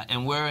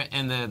 and we're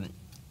in the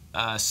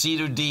C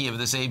to D of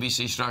this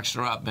ABC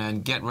structure up,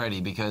 man, get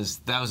ready, because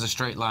that was a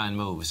straight line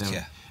move.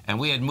 And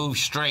we had moved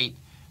straight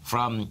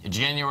from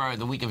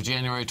the week of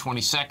January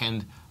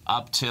 22nd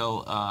up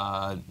till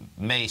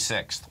May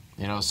 6th.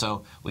 You know,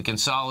 so we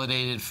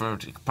consolidated for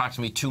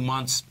approximately 2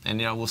 months,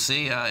 and, you know, we'll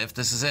see if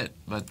this is it.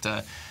 But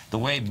the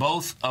way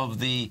both of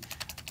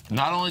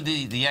not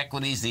only the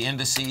equities, the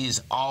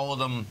indices, all of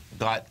them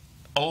got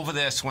over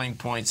their swing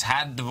points,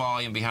 had the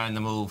volume behind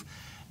the move,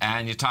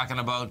 and you're talking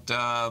about,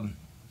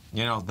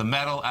 you know, the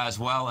metal as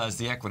well as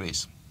the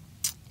equities.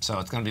 So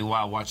it's going to be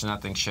wild watching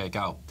that thing shake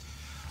out.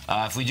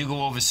 If we do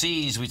go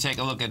overseas, we take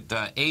a look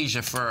at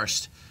Asia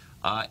first.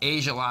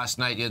 Asia last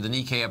night, you had the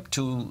Nikkei up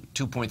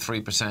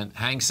 2.3%.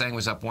 Hang Seng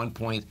was up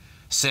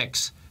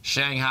 1.6%.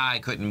 Shanghai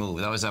couldn't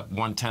move. That was up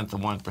 0.1 of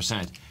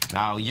 1%.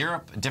 Now,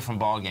 Europe, a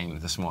different ballgame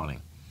this morning.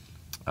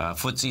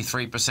 FTSE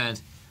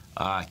 3%,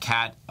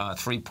 CAT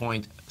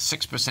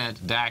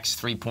 3.6%, DAX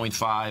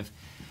 3.5%.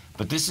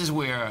 But this is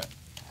where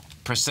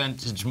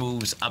percentage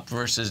moves up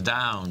versus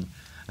down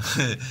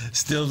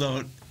still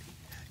don't,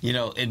 you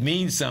know, it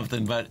means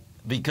something, but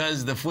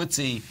because the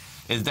FTSE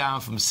is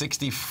down from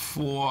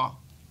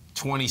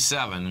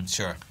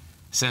 64.27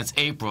 since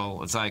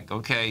April, it's like,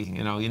 okay,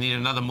 you know, you need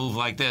another move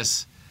like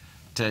this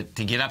to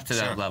get up to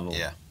that level.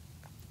 Yeah.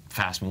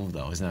 Fast move,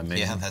 though. Isn't that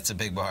amazing? Yeah, that's a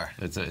big bar.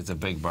 It's a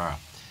big bar.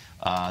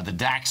 The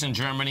DAX in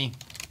Germany,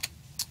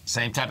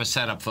 same type of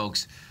setup,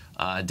 folks.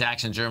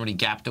 DAX in Germany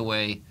gapped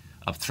away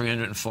up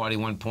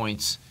 341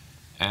 points.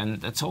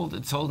 And it's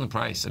holding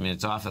price. I mean,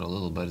 it's off it a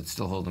little, but it's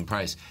still holding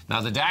price.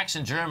 Now, the DAX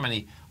in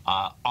Germany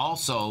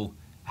also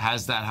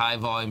has that high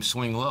volume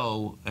swing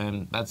low,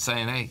 and that's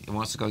saying, hey, it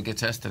wants to go get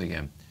tested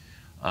again.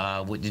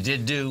 What you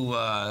did do,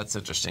 that's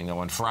interesting, though,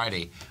 on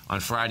Friday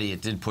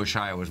it did push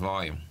higher with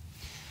volume.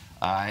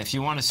 If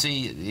you want to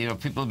see, you know,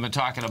 people have been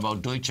talking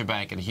about Deutsche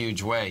Bank in a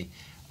huge way.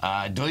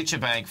 Deutsche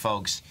Bank,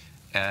 folks,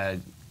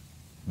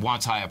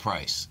 wants higher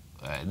price.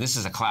 This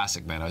is a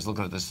classic, man. I was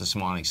looking at this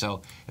morning.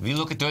 So if you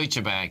look at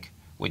Deutsche Bank,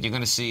 what you're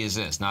going to see is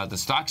this. Now, the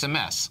stock's a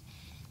mess,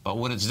 but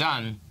what it's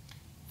done,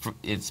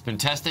 it's been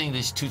testing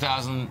these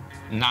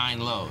 2009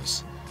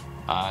 lows.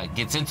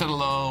 Gets into the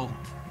low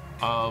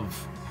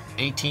of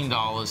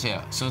 $18.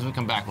 Yeah, as soon as we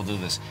come back, we'll do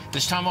this.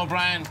 This is Tom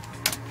O'Brien.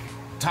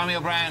 Tommy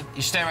O'Brien,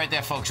 you stay right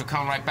there, folks. We'll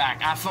come right back.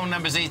 Our phone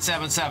number is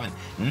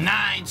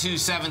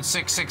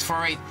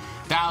 877-927-6648.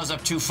 Dow's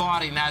up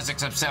 240,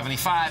 Nasdaq's up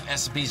 75,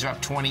 S&Ps are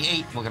up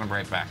 28. We're going to be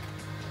right back.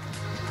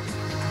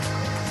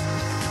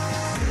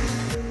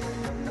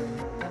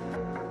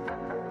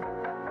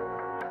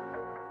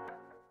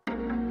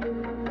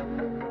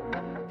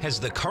 Has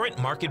the current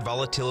market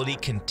volatility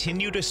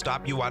continued to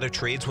stop you out of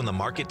trades when the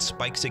market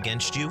spikes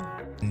against you?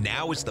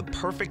 Now is the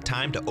perfect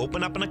time to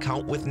open up an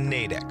account with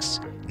Nadex.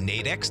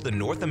 Nadex, the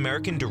North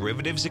American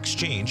Derivatives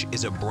Exchange,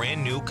 is a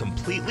brand new,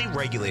 completely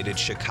regulated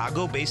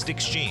Chicago-based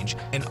exchange,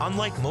 and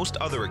unlike most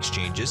other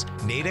exchanges,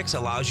 Nadex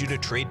allows you to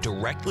trade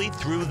directly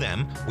through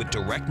them with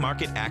direct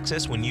market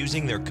access when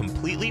using their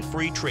completely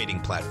free trading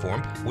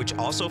platform, which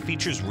also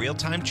features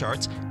real-time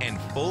charts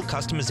and full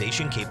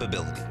customization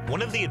capability.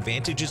 One of the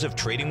advantages of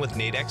trading with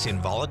Nadex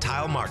in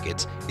volatile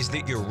markets is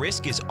that your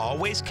risk is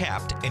always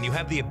capped and you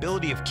have the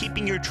ability of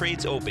keeping your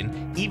trades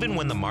open even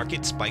when the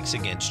market spikes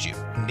against you.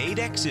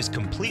 Nadex is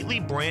completely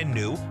brand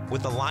new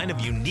with a line of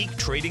unique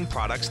trading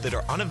products that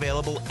are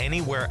unavailable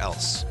anywhere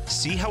else.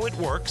 See how it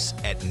works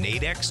at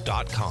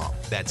nadex.com.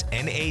 That's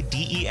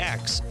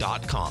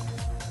Nadex.com.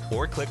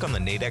 Or click on the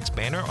Nadex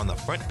banner on the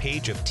front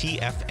page of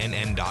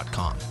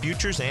TFNN.com.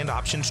 Futures and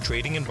options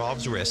trading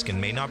involves risk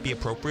and may not be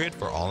appropriate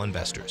for all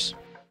investors.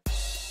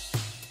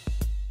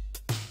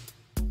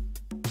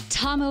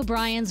 Tom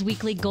O'Brien's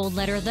weekly gold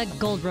letter, The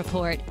Gold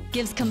Report,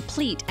 gives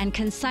complete and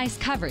concise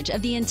coverage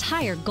of the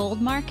entire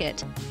gold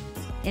market.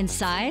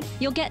 Inside,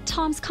 you'll get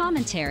Tom's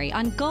commentary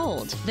on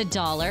gold, the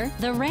dollar,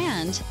 the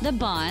rand, the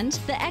bond,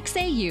 the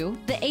XAU,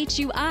 the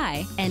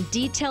HUI, and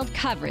detailed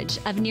coverage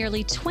of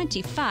nearly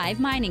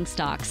 25 mining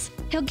stocks.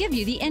 He'll give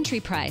you the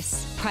entry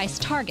price, price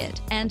target,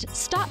 and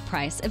stop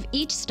price of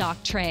each stock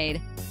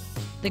trade.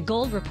 The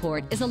Gold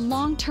Report is a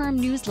long-term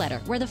newsletter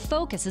where the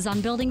focus is on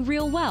building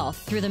real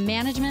wealth through the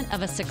management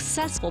of a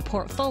successful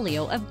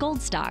portfolio of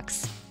gold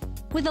stocks.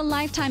 With a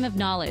lifetime of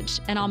knowledge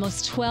and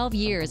almost 12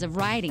 years of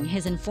writing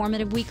his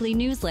informative weekly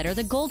newsletter,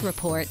 The Gold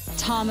Report,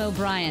 Tom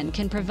O'Brien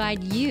can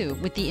provide you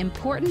with the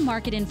important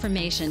market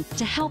information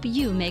to help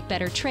you make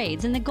better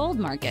trades in the gold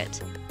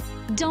market.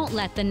 Don't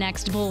let the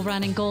next bull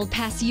run in gold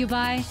pass you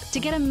by. To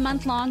get a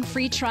month-long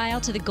free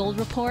trial to The Gold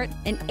Report,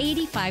 an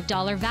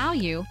 $85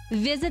 value,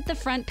 visit the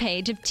front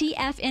page of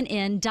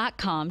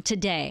TFNN.com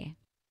today.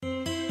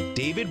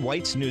 David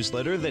White's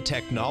newsletter, The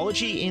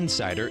Technology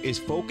Insider, is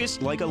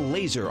focused like a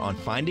laser on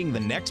finding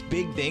the next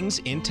big things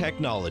in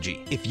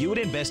technology. If you had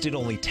invested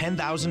only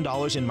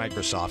 $10,000 in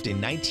Microsoft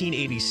in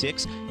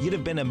 1986, you'd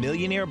have been a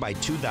millionaire by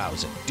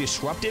 2000.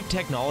 Disruptive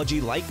technology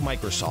like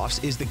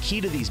Microsoft's is the key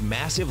to these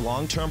massive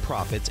long-term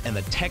profits, and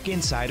the Tech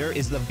Insider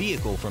is the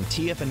vehicle from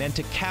TFNN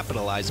to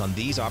capitalize on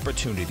these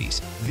opportunities.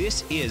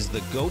 This is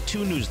the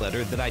go-to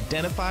newsletter that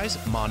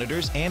identifies,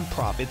 monitors, and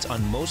profits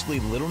on mostly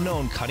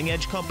little-known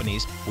cutting-edge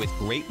companies with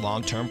great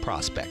long-term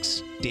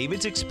prospects.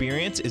 David's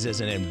experience is as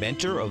an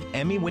inventor of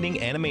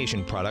Emmy-winning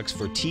animation products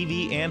for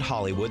TV and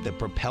Hollywood that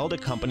propelled a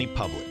company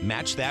public.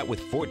 Match that with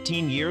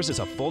 14 years as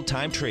a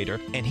full-time trader,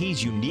 and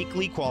he's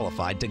uniquely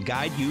qualified to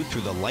guide you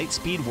through the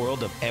light-speed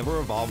world of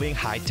ever-evolving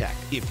high-tech.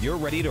 If you're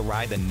ready to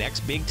ride the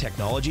next big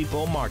technology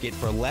bull market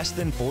for less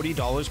than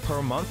 $40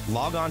 per month,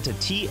 log on to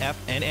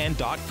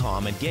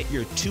TFNN.com and get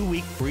your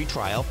 2-week free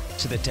trial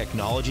to the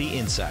Technology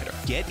Insider.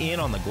 Get in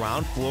on the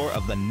ground floor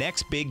of the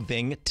next big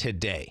thing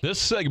today. This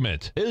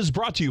segment is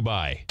brought to you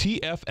by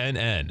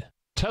TFNN.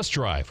 Test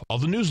drive all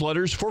the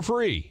newsletters for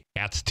free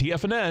at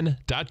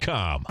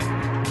TFNN.com.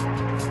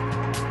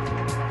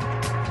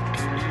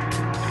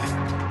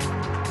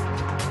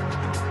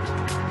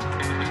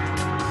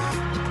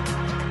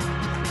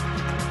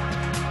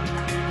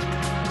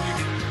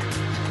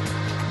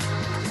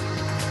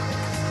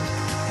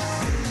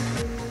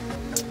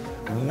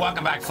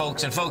 Welcome back,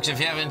 folks. And folks, if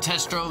you haven't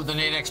test drove the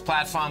Nadex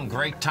platform,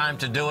 great time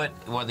to do it,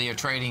 whether you're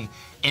trading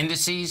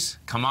indices,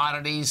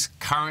 commodities,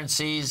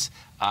 currencies,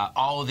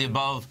 all of the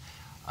above.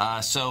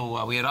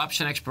 So we had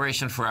option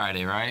expiration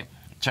Friday, right?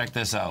 Check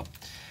this out.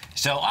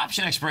 So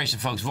option expiration,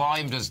 folks,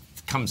 volume just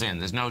comes in.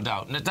 There's no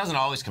doubt. And it doesn't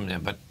always come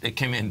in, but it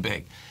came in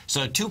big.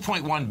 So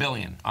 2.1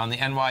 billion on the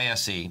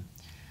NYSE.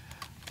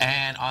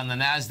 And on the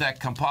NASDAQ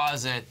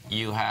Composite,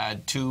 you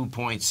had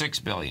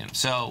 2.6 billion.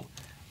 So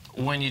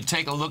when you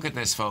take a look at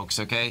this, folks,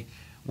 okay,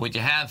 what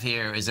you have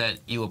here is that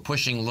you were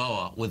pushing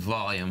lower with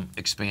volume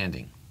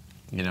expanding,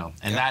 you know,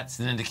 and that's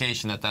an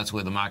indication that that's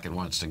where the market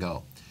wants to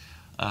go.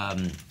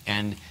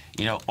 And,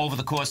 you know, over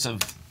the course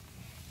of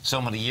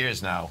so many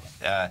years now,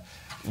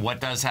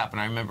 what does happen,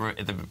 I remember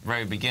at the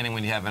very beginning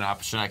when you have an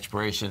option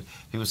expiration,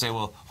 people say,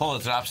 well, hold,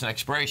 it's an option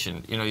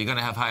expiration. You know, you're going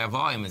to have higher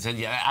volume. And said,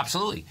 yeah,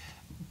 absolutely.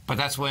 But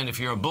that's when, if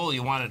you're a bull,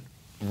 you want it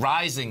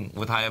rising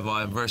with higher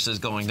volume versus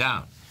going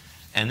down.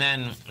 And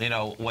then, you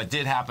know, what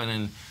did happen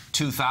in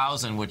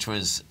 2000, which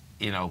was,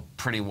 you know,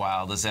 pretty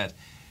wild, is that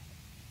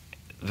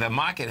the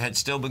market had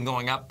still been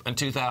going up in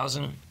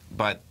 2000,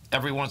 but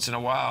every once in a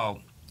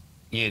while,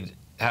 you'd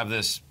have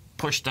this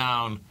push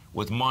down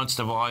with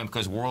monster volume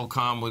because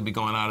WorldCom would be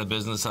going out of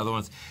business, other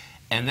ones.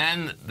 And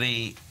then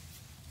the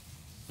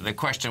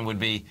question would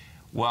be,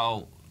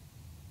 well,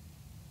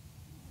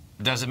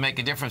 does it make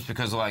a difference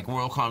because, like,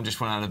 WorldCom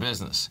just went out of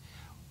business?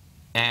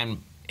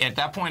 And at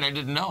that point, I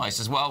didn't know. I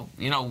says, well,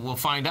 you know, we'll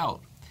find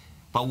out.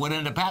 But what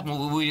ended up happening,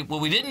 what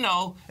we didn't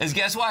know is,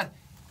 guess what?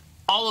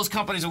 All those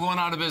companies were going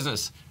out of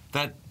business.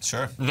 What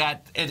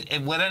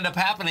ended up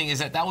happening is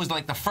that was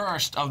like the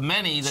first of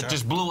many that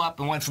just blew up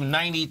and went from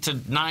 $90 to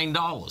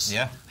 $9.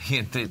 Yeah.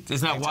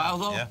 Isn't that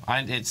wild, though? Yeah.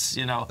 it's,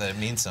 you know. That it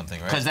means something,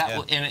 right? Because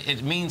and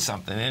it means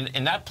something.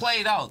 And that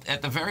played out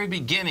at the very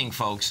beginning,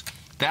 folks.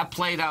 That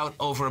played out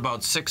over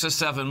about 6 or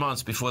 7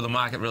 months before the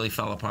market really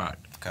fell apart.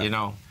 Okay. You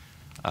know?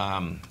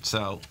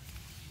 So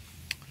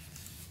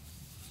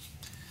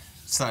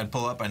I'd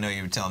pull up. I know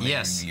you were telling me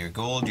your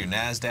gold, your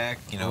Nasdaq.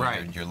 You know,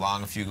 you're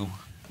long a few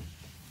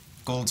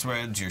gold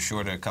spreads. You're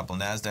short a couple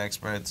Nasdaq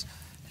spreads,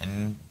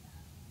 and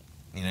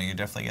you know you're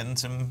definitely getting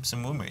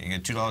some movement. You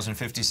get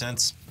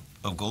 $2.50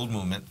 of gold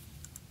movement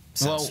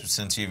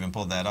since you even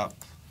pulled that up.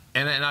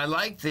 And I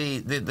like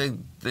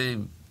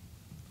the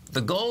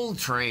gold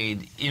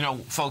trade. You know,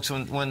 folks,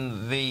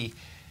 when the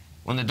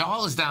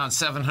dollar's down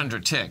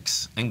 700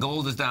 ticks and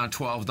gold is down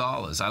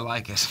 $12, I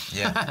like it.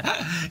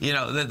 Yeah. You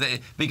know,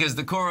 because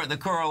the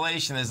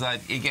correlation is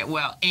that you get,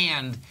 well,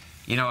 and,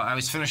 you know, I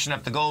was finishing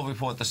up the gold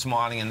report this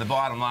morning, and the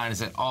bottom line is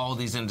that all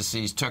these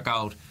indices took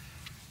out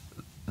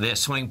their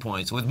swing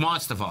points with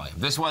monster volume.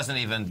 This wasn't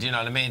even, do you know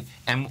what I mean?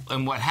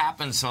 And what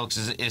happens, folks,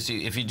 is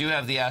if you do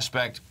have the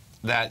aspect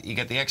that you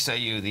get the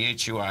XAU, the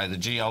HUI, the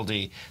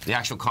GLD, the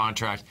actual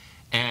contract,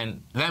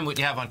 and then what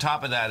you have on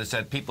top of that is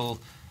that people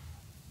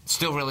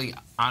still really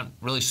aren't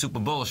really super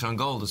bullish on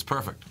gold. It's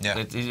perfect.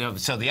 Yeah. You know,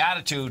 so the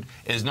attitude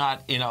is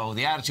not, you know,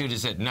 the attitude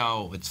is that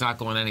no, it's not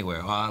going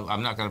anywhere.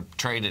 I'm not going to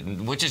trade it,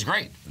 which is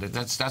great.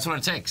 That's what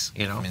it takes.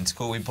 You know. I mean, it's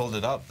cool. We pulled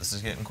it up. This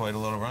is getting quite a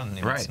little run.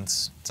 You know,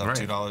 since it's up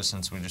 $2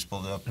 since we just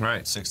pulled it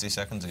up 60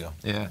 seconds ago.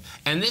 Yeah.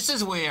 And this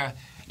is where,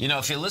 you know,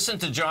 if you listen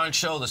to John's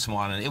show this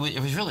morning, it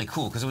was really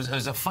cool because it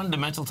was a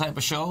fundamental type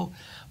of show,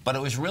 but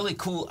it was really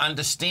cool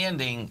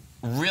understanding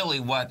really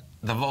what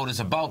the vote is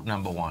about,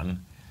 number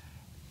one.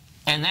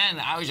 And then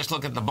I was just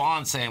looking at the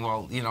bond saying,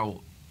 well, you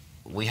know,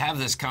 we have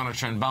this counter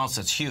trend bounce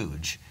that's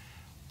huge.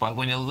 But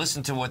when you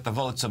listen to what the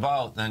vote's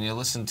about, then you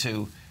listen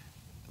to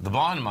the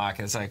bond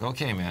market, it's like,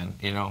 okay, man,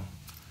 you know,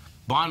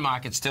 bond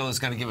market still is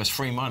going to give us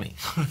free money.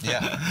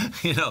 Yeah.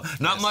 You know,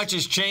 not much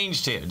has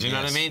changed here. Do you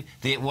know what I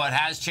mean? What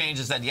has changed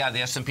is that, yeah,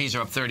 the S&Ps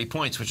are up 30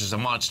 points, which is a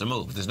monster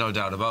move. There's no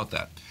doubt about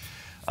that.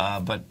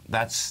 But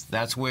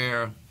that's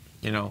where,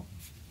 you know,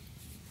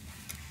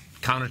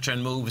 counter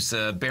trend moves,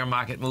 bear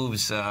market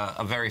moves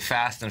are very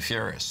fast and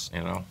furious,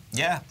 you know?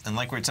 Yeah, and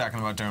like we were talking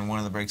about during one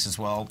of the breaks as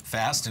well,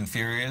 fast and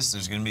furious,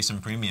 there's going to be some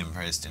premium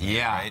priced in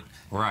here, right?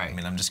 Right. I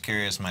mean, I'm just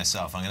curious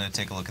myself. I'm going to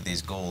take a look at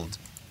these gold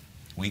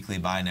weekly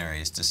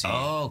binaries to see.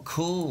 Oh,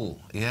 cool.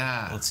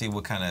 Yeah. Let's see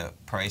what kind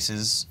of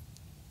prices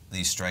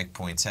these strike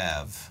points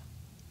have.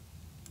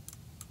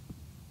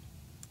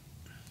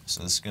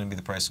 So this is going to be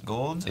the price of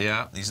gold.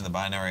 Yeah. These are the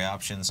binary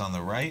options on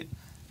the right.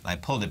 I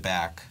pulled it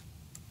back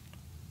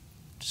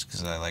just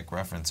because I like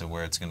reference of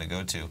where it's going to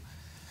go to.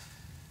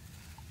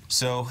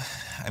 So,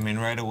 I mean,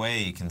 right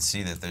away you can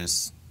see that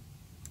there's,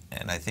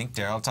 and I think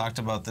Darrell talked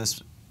about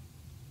this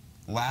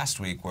last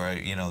week, where,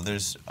 you know,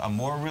 there's a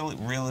more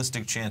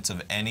realistic chance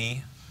of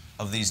any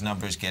of these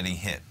numbers getting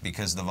hit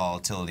because of the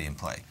volatility in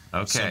play.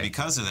 Okay. So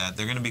because of that,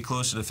 they're going to be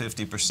closer to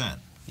 50%.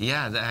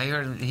 Yeah, I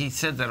heard he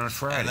said that on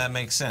Friday. And that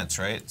makes sense,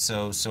 right?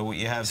 So what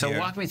you have here... So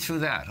walk me through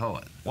that. Hold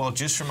on. Well,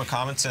 just from a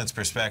common sense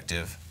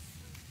perspective,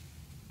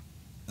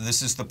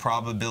 this is the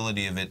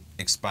probability of it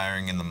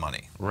expiring in the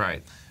money.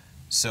 Right.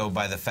 So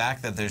by the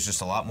fact that there's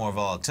just a lot more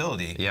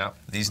volatility,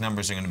 these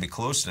numbers are going to be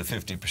closer to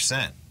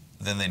 50%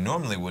 than they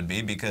normally would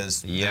be,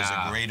 because there's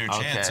a greater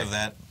chance of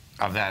that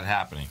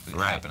happening.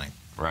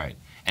 Right.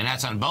 And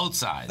that's on both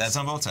sides. That's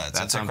on both sides.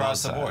 That's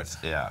across the board.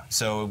 Yeah.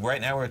 So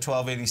right now we're at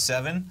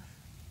 $12.87,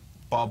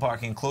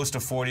 ballparking close to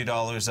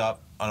 $40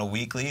 up on a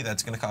weekly.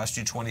 That's going to cost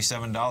you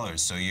 $27.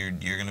 So you're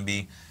going to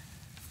be,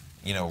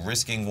 you know,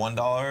 risking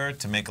 $1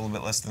 to make a little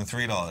bit less than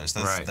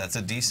 $3. That's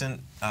a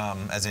decent,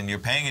 as in you're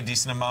paying a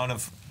decent amount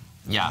of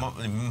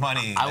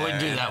money. I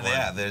wouldn't do that one.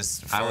 Yeah, there's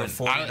for a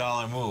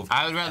 $40 move.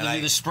 I would rather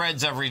do the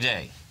spreads every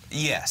day.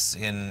 Yes,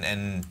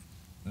 and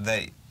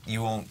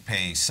you won't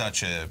pay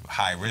such a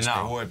high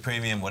risk-reward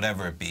premium,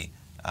 whatever it be.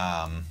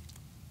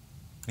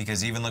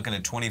 Because even looking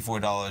at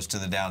 $24 to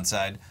the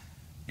downside,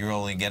 you're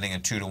only getting a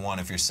 2-to-1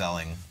 if you're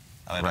selling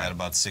at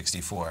about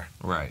 64.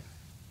 Right.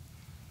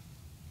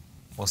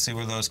 We'll see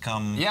where those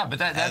come. Yeah, but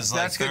that's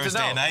like good Thursday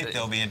to know. night,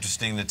 they'll be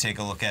interesting to take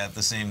a look at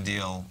the same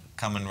deal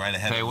coming right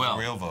ahead of the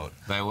real vote.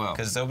 They will.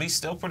 Because they'll be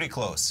still pretty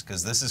close,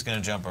 because this is going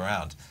to jump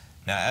around.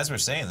 Now, as we're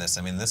saying this,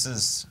 I mean, this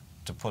is,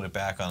 to put it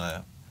back on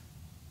a...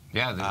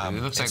 Yeah,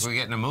 it looks like we're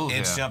getting a move.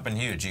 It's jumping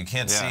huge. You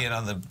can't see it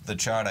on the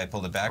chart. I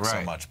pulled it back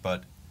so much,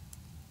 but...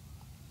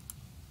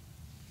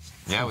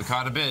 Yeah, we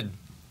caught a bid.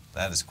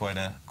 That is quite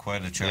a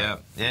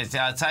chart. Yeah,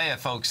 I'll tell you,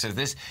 folks, if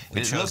this...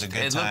 It shows a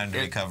good time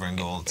to be covering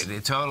gold.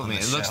 Totally.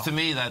 It looks to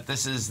me that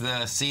this is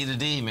the C to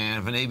D, man,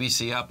 of an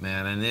ABC up,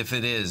 man. And if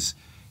it is,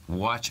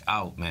 watch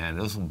out, man.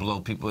 This will blow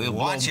people.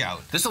 Watch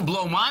out. This will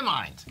blow my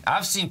mind.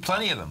 I've seen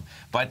plenty of them.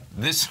 But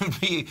this would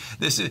be...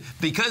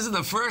 because of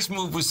the first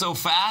move was so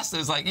fast,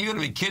 it's like, you're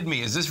going to be kidding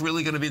me. Is this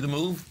really going to be the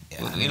move?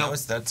 Yeah, you know,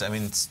 it's an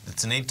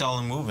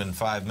 $8 move in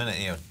 5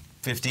 minutes,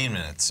 15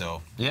 minutes,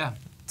 so... Yeah.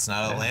 It's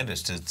not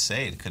outlandish to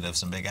say it could have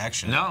some big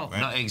action. No,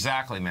 right? no,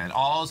 exactly, man.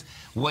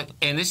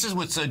 And this is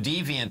what's so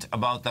deviant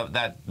about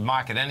that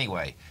market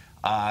anyway.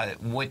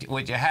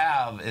 What you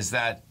have is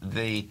that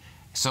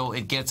so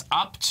it gets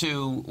up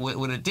to,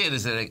 what it did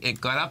is that it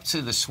got up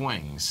to the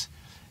swings,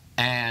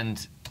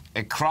 and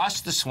it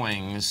crossed the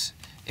swings.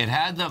 It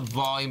had the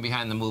volume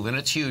behind the move, and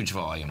it's huge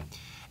volume,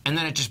 and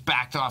then it just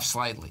backed off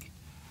slightly.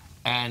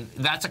 And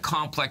that's a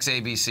complex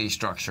ABC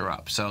structure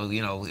up. So,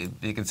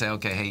 you can say,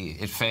 okay, hey,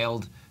 it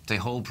failed to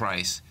hold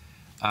price,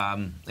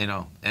 and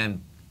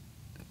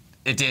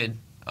it did,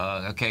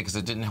 okay, because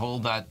it didn't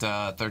hold that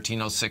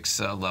 1306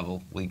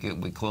 level. We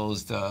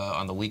closed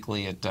on the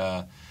weekly at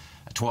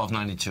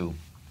 1292.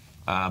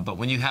 But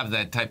when you have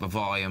that type of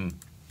volume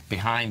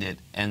behind it,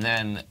 and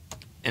then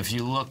if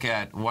you look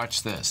at,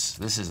 watch this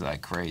is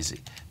like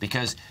crazy.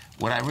 Because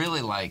what I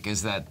really like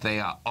is that they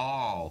are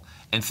all,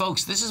 and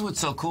folks, this is what's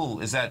so cool,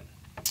 is that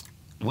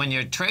when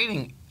you're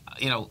trading,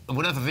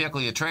 whatever vehicle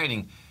you're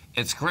trading,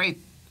 it's great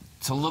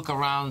to look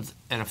around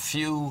at a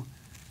few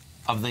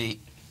of the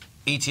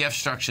ETF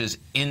structures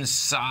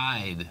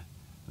inside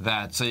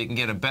that, so you can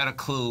get a better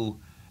clue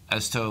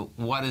as to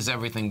what is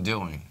everything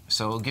doing.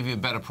 So it'll give you a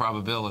better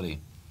probability.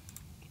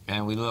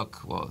 And we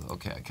look, well,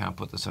 okay, I can't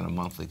put this on a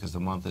monthly because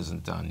the month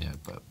isn't done yet,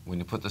 but when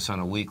you put this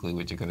on a weekly,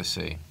 what you're going to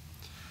see.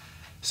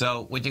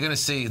 So what you're going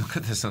to see, look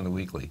at this on the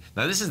weekly.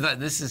 Now this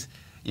is,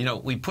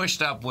 we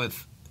pushed up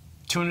with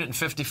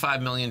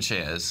 255 million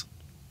shares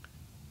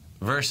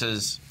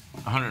versus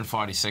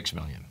 146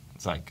 million.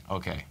 It's like,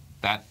 okay,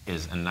 that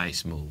is a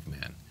nice move,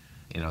 man.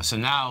 So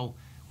now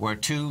we're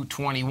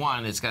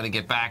 221. It's got to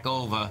get back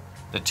over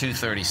the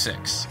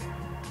 236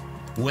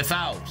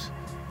 without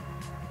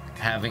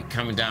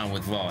coming down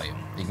with volume.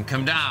 You can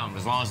come down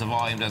as long as the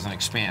volume doesn't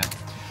expand.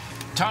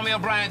 Tom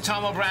O'Brien,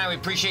 we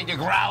appreciate you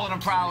growling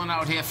and prowling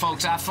out here,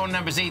 folks. Our phone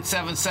number is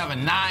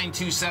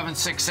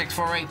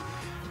 877-927-6648.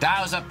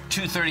 Dow's up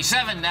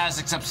 237,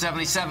 Nasdaq's up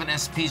 77,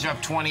 S&Ps are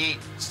up 28.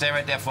 Stay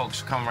right there,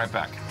 folks. Coming right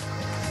back.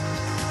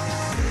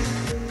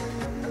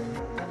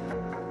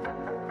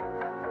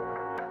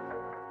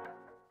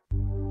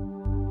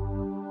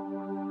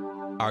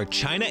 Are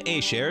China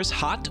A-shares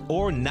hot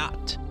or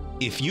not?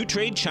 If you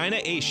trade China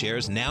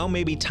A-shares, now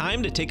may be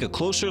time to take a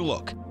closer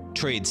look.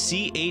 Trade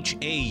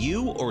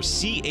CHAU or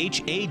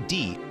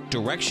CHAD,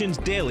 Directions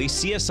Daily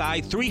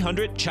CSI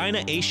 300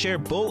 China A-share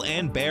Bull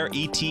and Bear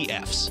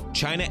ETFs.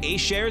 China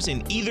A-shares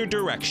in either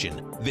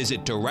direction.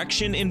 Visit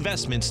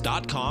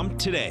directioninvestments.com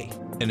today.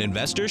 An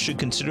investor should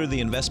consider the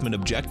investment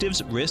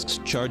objectives, risks,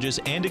 charges,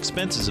 and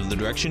expenses of the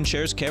Direction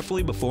shares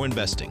carefully before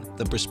investing.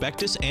 The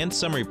prospectus and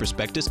summary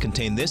prospectus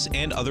contain this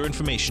and other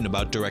information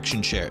about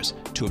Direction shares.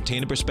 To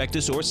obtain a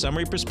prospectus or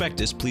summary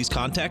prospectus, please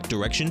contact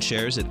Direction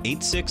shares at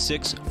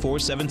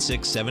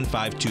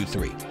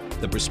 866-476-7523.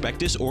 The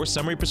prospectus or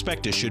summary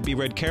prospectus should be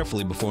read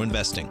carefully before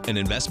investing. An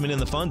investment in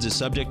the funds is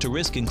subject to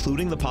risk,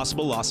 including the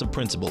possible loss of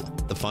principal.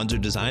 The funds are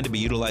designed to be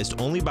utilized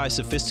only by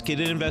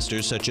sophisticated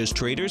investors such as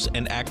traders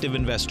and active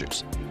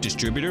investors.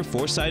 Distributor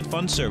Foreside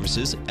Fund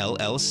Services,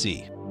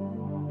 LLC.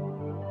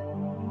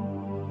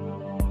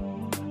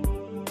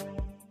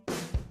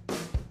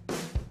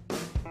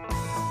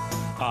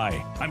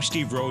 Hi, I'm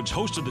Steve Rhodes,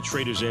 host of the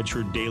Trader's Edge,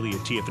 heard daily at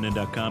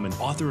TFNN.com and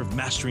author of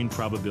Mastering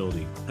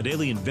Probability, a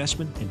daily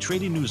investment and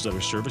trading newsletter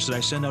service that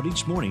I send out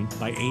each morning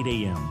by 8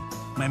 a.m.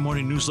 My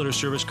morning newsletter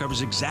service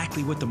covers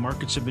exactly what the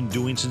markets have been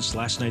doing since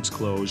last night's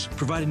close,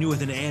 providing you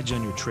with an edge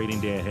on your trading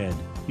day ahead.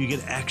 You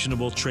get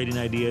actionable trading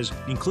ideas,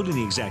 including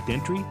the exact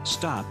entry,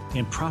 stop,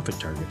 and profit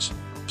targets.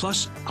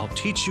 Plus, I'll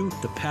teach you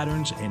the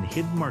patterns and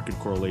hidden market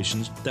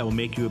correlations that will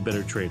make you a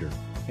better trader.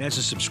 As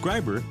a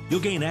subscriber, you'll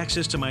gain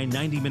access to my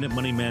 90-minute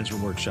money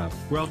management workshop,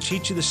 where I'll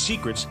teach you the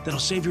secrets that'll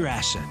save your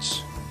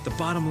assets. The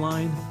bottom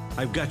line,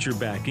 I've got your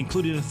back,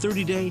 including a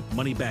 30-day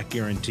money-back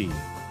guarantee.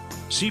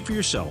 See for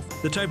yourself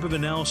the type of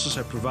analysis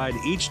I provide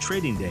each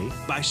trading day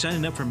by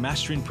signing up for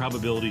Mastering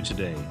Probability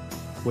today.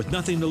 With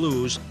nothing to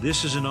lose,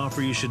 this is an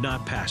offer you should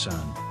not pass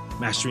on.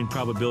 Mastering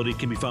Probability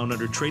can be found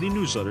under Trading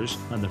Newsletters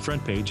on the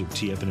front page of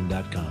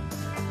TFNN.com.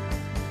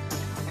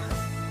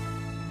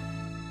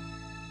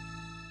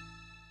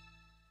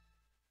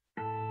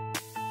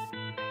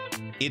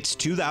 It's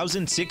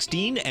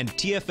 2016 and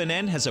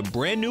TFNN has a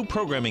brand new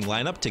programming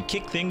lineup to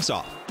kick things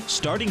off.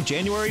 Starting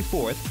January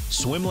 4th,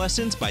 Swim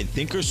Lessons by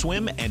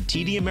Thinkorswim and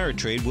TD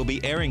Ameritrade will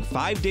be airing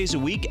 5 days a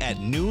week at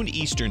noon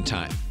Eastern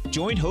Time.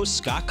 Join hosts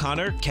Scott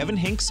Connor, Kevin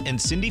Hinks, and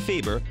Cindy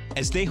Faber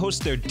as they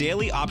host their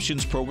daily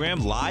options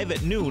program live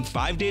at noon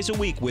 5 days a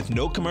week with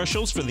no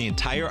commercials for the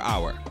entire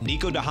hour.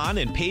 Nico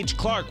DeHaan and Paige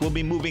Clark will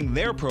be moving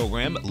their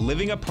program,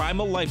 Living a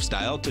Primal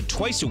Lifestyle, to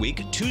twice a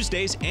week,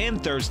 Tuesdays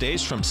and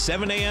Thursdays from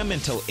 7 a.m.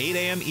 until 8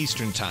 a.m.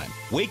 Eastern Time.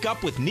 Wake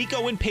up with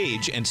Nico and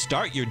Paige and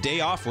start your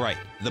day off right.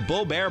 The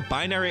Bull Bear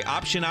Binary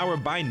Option Hour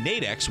by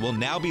Nadex will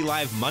now be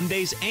live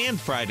Mondays and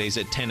Fridays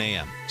at 10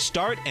 a.m.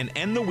 Start and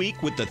end the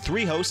week with the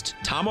three hosts,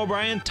 Tom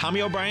O'Brien,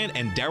 Tommy O'Brien,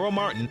 and Darrell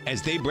Martin,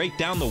 as they break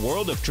down the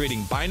world of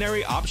trading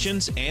binary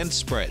options and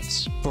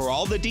spreads. For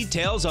all the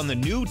details on the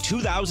new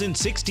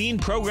 2016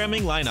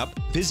 programming lineup,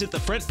 visit the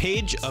front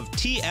page of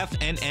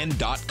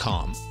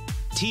TFNN.com.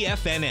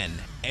 TFNN,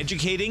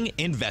 educating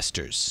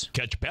investors.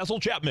 Catch Basil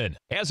Chapman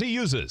as he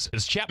uses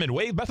his Chapman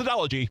Wave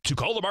methodology to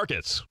call the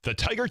markets. The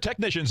Tiger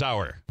Technicians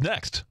Hour,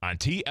 next on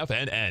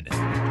TFNN.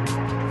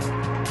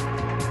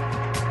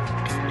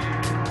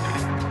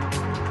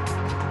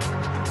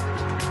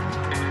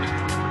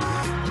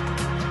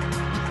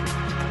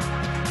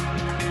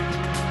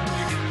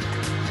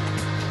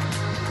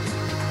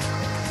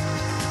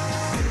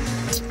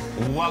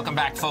 Welcome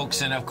back,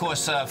 folks. And of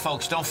course,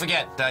 folks, don't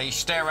forget, you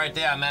stay right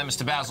there. Man,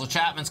 Mr. Basil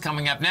Chapman's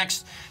coming up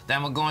next.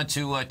 Then we're going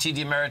to TD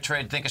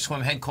Ameritrade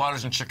Thinkorswim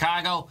headquarters in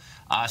Chicago.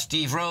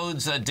 Steve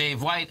Rhodes,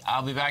 Dave White.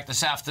 I'll be back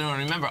this afternoon.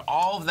 Remember,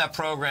 all of that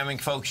programming,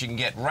 folks, you can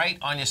get right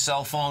on your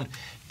cell phone.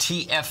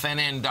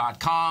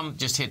 TFNN.com.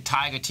 Just hit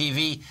Tiger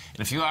TV. And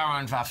if you are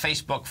on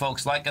Facebook,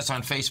 folks, like us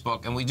on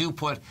Facebook. And we do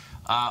put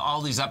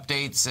all these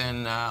updates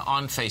and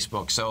on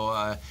Facebook.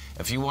 So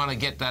if you want to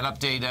get that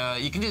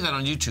update, you can do that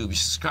on YouTube. You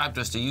subscribe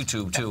to us to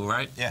YouTube too,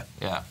 right? Yeah.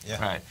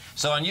 Right.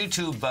 So on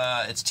YouTube,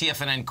 it's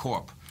TFNN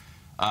Corp.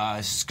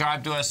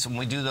 Subscribe to us when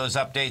we do those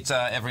updates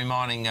every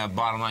morning.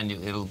 Bottom line,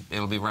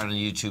 it'll be right on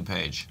the YouTube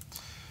page.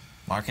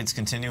 Market's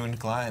continuing to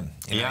climb.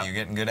 You know, you're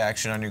getting good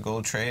action on your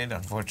gold trade.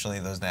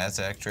 Unfortunately, those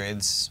NASDAQ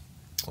trades,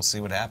 we'll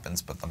see what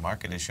happens, but the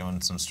market is showing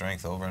some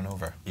strength over and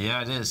over.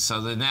 Yeah, it is.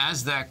 So the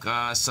NASDAQ,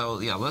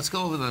 let's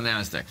go over the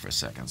NASDAQ for a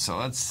second. So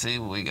let's see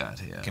what we got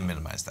here. You can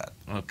minimize that.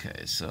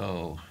 Okay,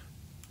 so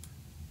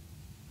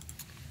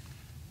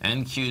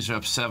NQs are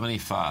up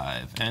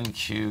 75.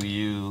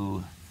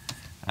 NQU,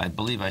 I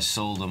believe I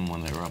sold them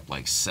when they were up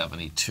like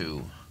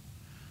 72.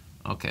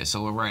 Okay,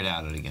 so we're right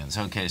at it again.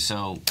 Okay,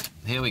 so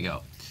here we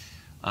go.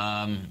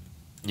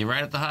 You're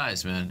right at the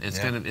highs, man. It's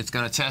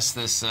gonna test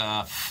this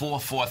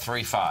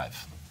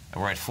 4435.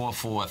 We're at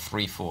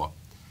 4434.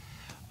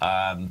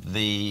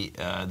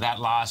 That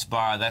last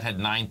bar that had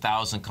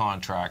 9,000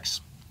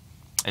 contracts.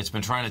 It's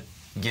been trying to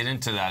get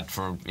into that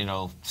for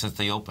since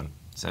the open.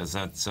 Says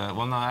that's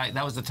well, no,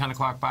 that was the 10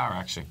 o'clock bar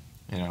actually.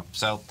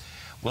 So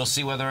we'll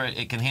see whether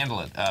it can handle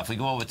it. If we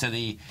go over to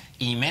the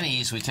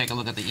E-minis, we take a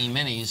look at the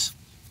E-minis.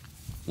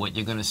 What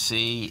you're going to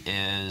see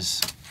is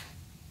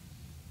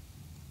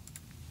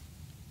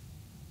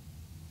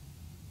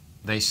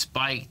they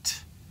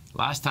spiked.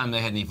 Last time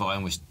they had any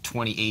volume was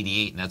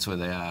 2088, and that's where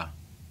they are.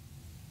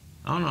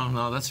 Oh,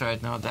 no, that's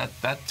right. No, that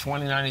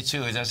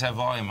 2092, it does have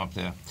volume up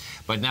there.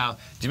 But now,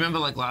 do you remember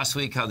like last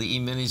week how the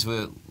E-minis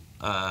were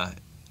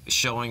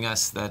showing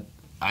us that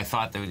I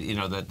thought that,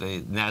 that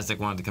the NASDAQ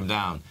wanted to come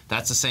down?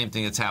 That's the same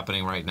thing that's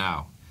happening right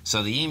now.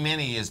 So the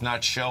E-mini is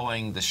not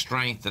showing the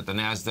strength that the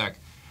NASDAQ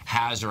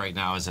has right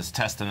now as it's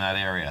testing that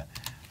area.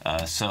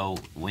 So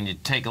when you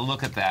take a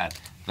look at that,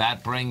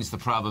 that brings the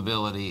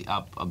probability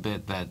up a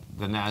bit that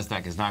the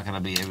NASDAQ is not going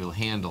to be able to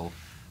handle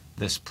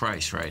this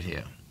price right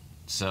here.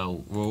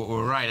 So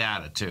we're right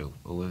at it too.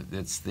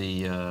 It's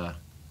the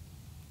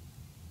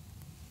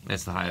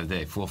high of the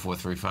day,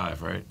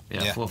 4435, right?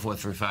 Yeah.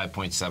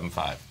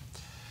 4435.75.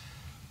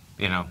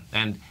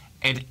 And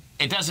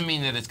it doesn't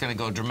mean that it's going to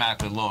go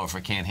dramatically lower if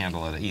it can't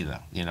handle it either.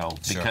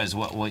 Because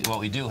what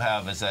we do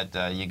have is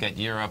that you get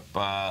Europe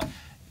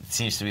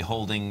seems to be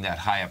holding that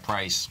higher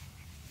price.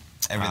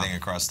 Everything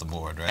across the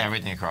board, right?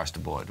 Everything across the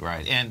board,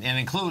 right? And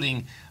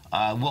including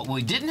what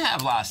we didn't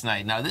have last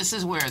night. Now, this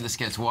is where this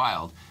gets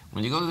wild.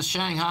 When you go to the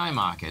Shanghai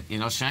market,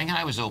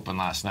 Shanghai was open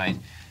last night.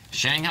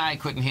 Shanghai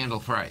couldn't handle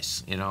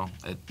price.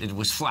 It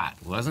was flat.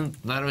 It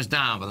wasn't that it was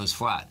down, but it was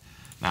flat.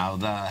 Now,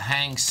 the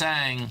Hang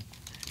Seng,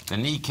 the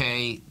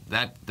Nikkei,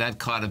 that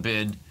caught a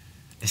bid.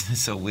 Isn't it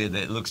so weird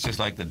that it looks just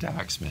like the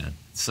DAX, man?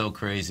 It's so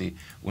crazy.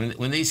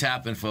 When these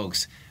happen,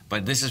 folks,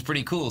 but this is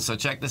pretty cool, so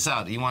check this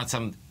out. You want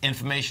some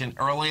information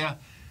earlier?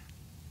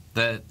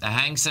 The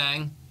Hang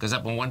Seng goes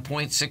up on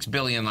 1.6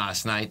 billion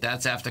last night.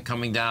 That's after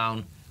coming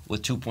down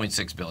with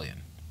 2.6 billion.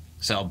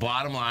 So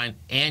bottom line,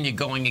 and you're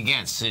going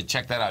against. So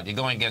check that out. You're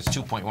going against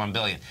 2.1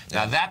 billion.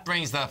 Now that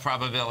brings the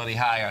probability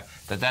higher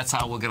that that's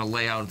how we're going to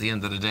lay out at the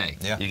end of the day.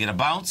 Yeah. You're going to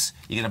bounce.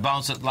 You're going to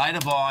bounce at lighter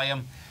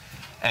volume,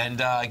 and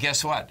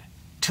guess what?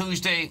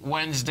 Tuesday,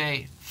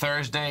 Wednesday,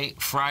 Thursday,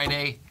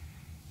 Friday.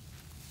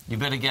 You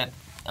better get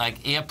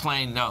like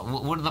airplane. No,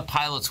 what do the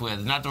pilots wear?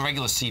 Not the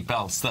regular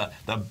seatbelts.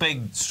 The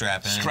big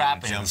strapping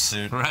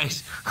jumpsuit,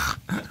 right?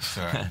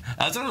 Sure.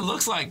 That's what it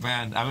looks like,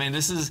 man. I mean,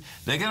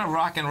 they're gonna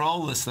rock and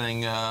roll this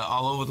thing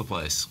all over the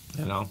place.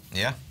 You know.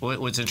 Yeah.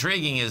 What's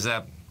intriguing is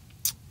that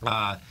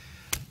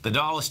the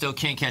dollar still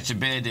can't catch a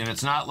bid, and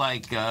it's not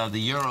like the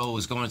euro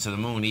is going to the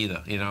moon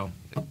either. You know.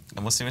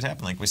 And we'll see what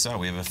happens. Like we saw,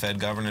 we have a Fed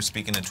governor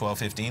speaking at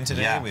 12:15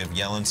 today. Yeah. We have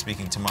Yellen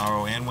speaking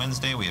tomorrow and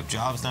Wednesday. We have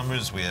jobs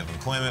numbers. We have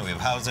employment. We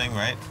have housing.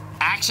 Right.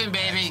 Action,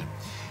 baby.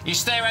 You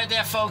stay right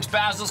there, folks.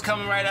 Basil's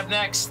coming right up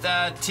next.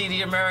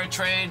 TD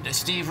Ameritrade,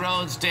 Steve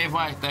Rhodes, Dave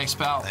White. Thanks,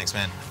 pal. Thanks,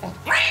 man.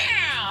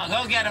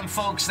 Go get him,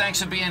 folks.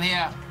 Thanks for being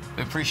here.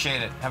 We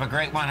appreciate it. Have a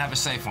great one. Have a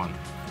safe one.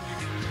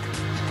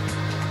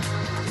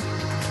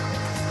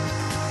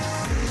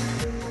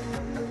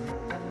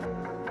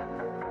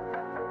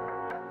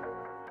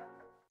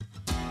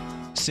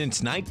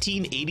 Since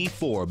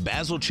 1984,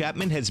 Basil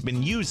Chapman has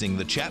been using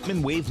the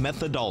Chapman Wave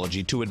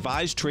methodology to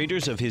advise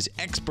traders of his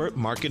expert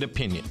market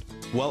opinion.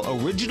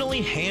 While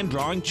originally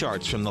hand-drawing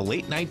charts from the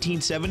late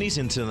 1970s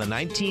into the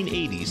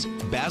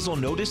 1980s, Basil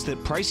noticed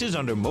that prices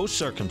under most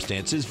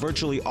circumstances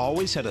virtually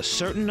always had a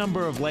certain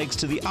number of legs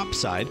to the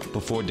upside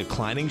before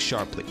declining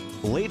sharply.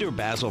 Later,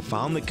 Basil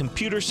found that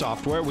computer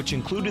software, which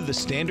included the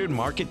standard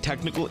market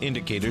technical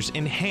indicators,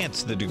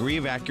 enhanced the degree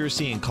of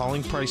accuracy in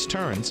calling price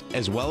turns,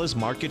 as well as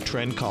market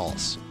trend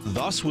calls.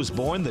 Thus was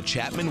born the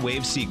Chapman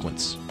Wave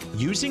sequence.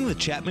 Using the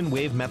Chapman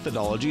Wave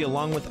methodology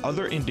along with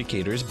other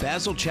indicators,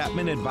 Basil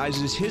Chapman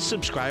advises his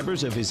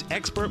subscribers of his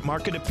expert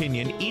market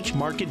opinion each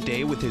market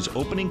day with his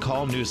opening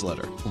call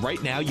newsletter.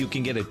 Right now, you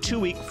can get a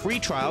 2-week free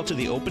trial to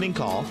the opening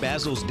call,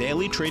 Basil's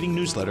daily trading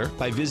newsletter,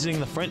 by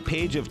visiting the front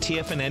page of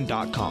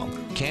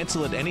TFNN.com.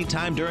 Cancel at any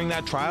time during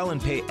that trial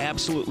and pay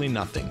absolutely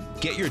nothing.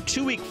 Get your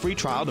 2-week free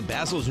trial to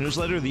Basil's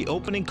newsletter, The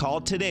Opening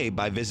Call, today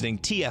by visiting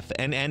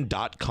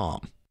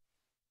TFNN.com.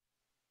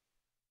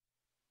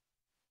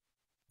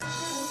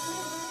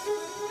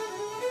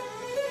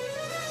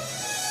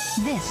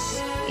 This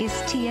is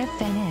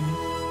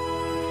TFNN.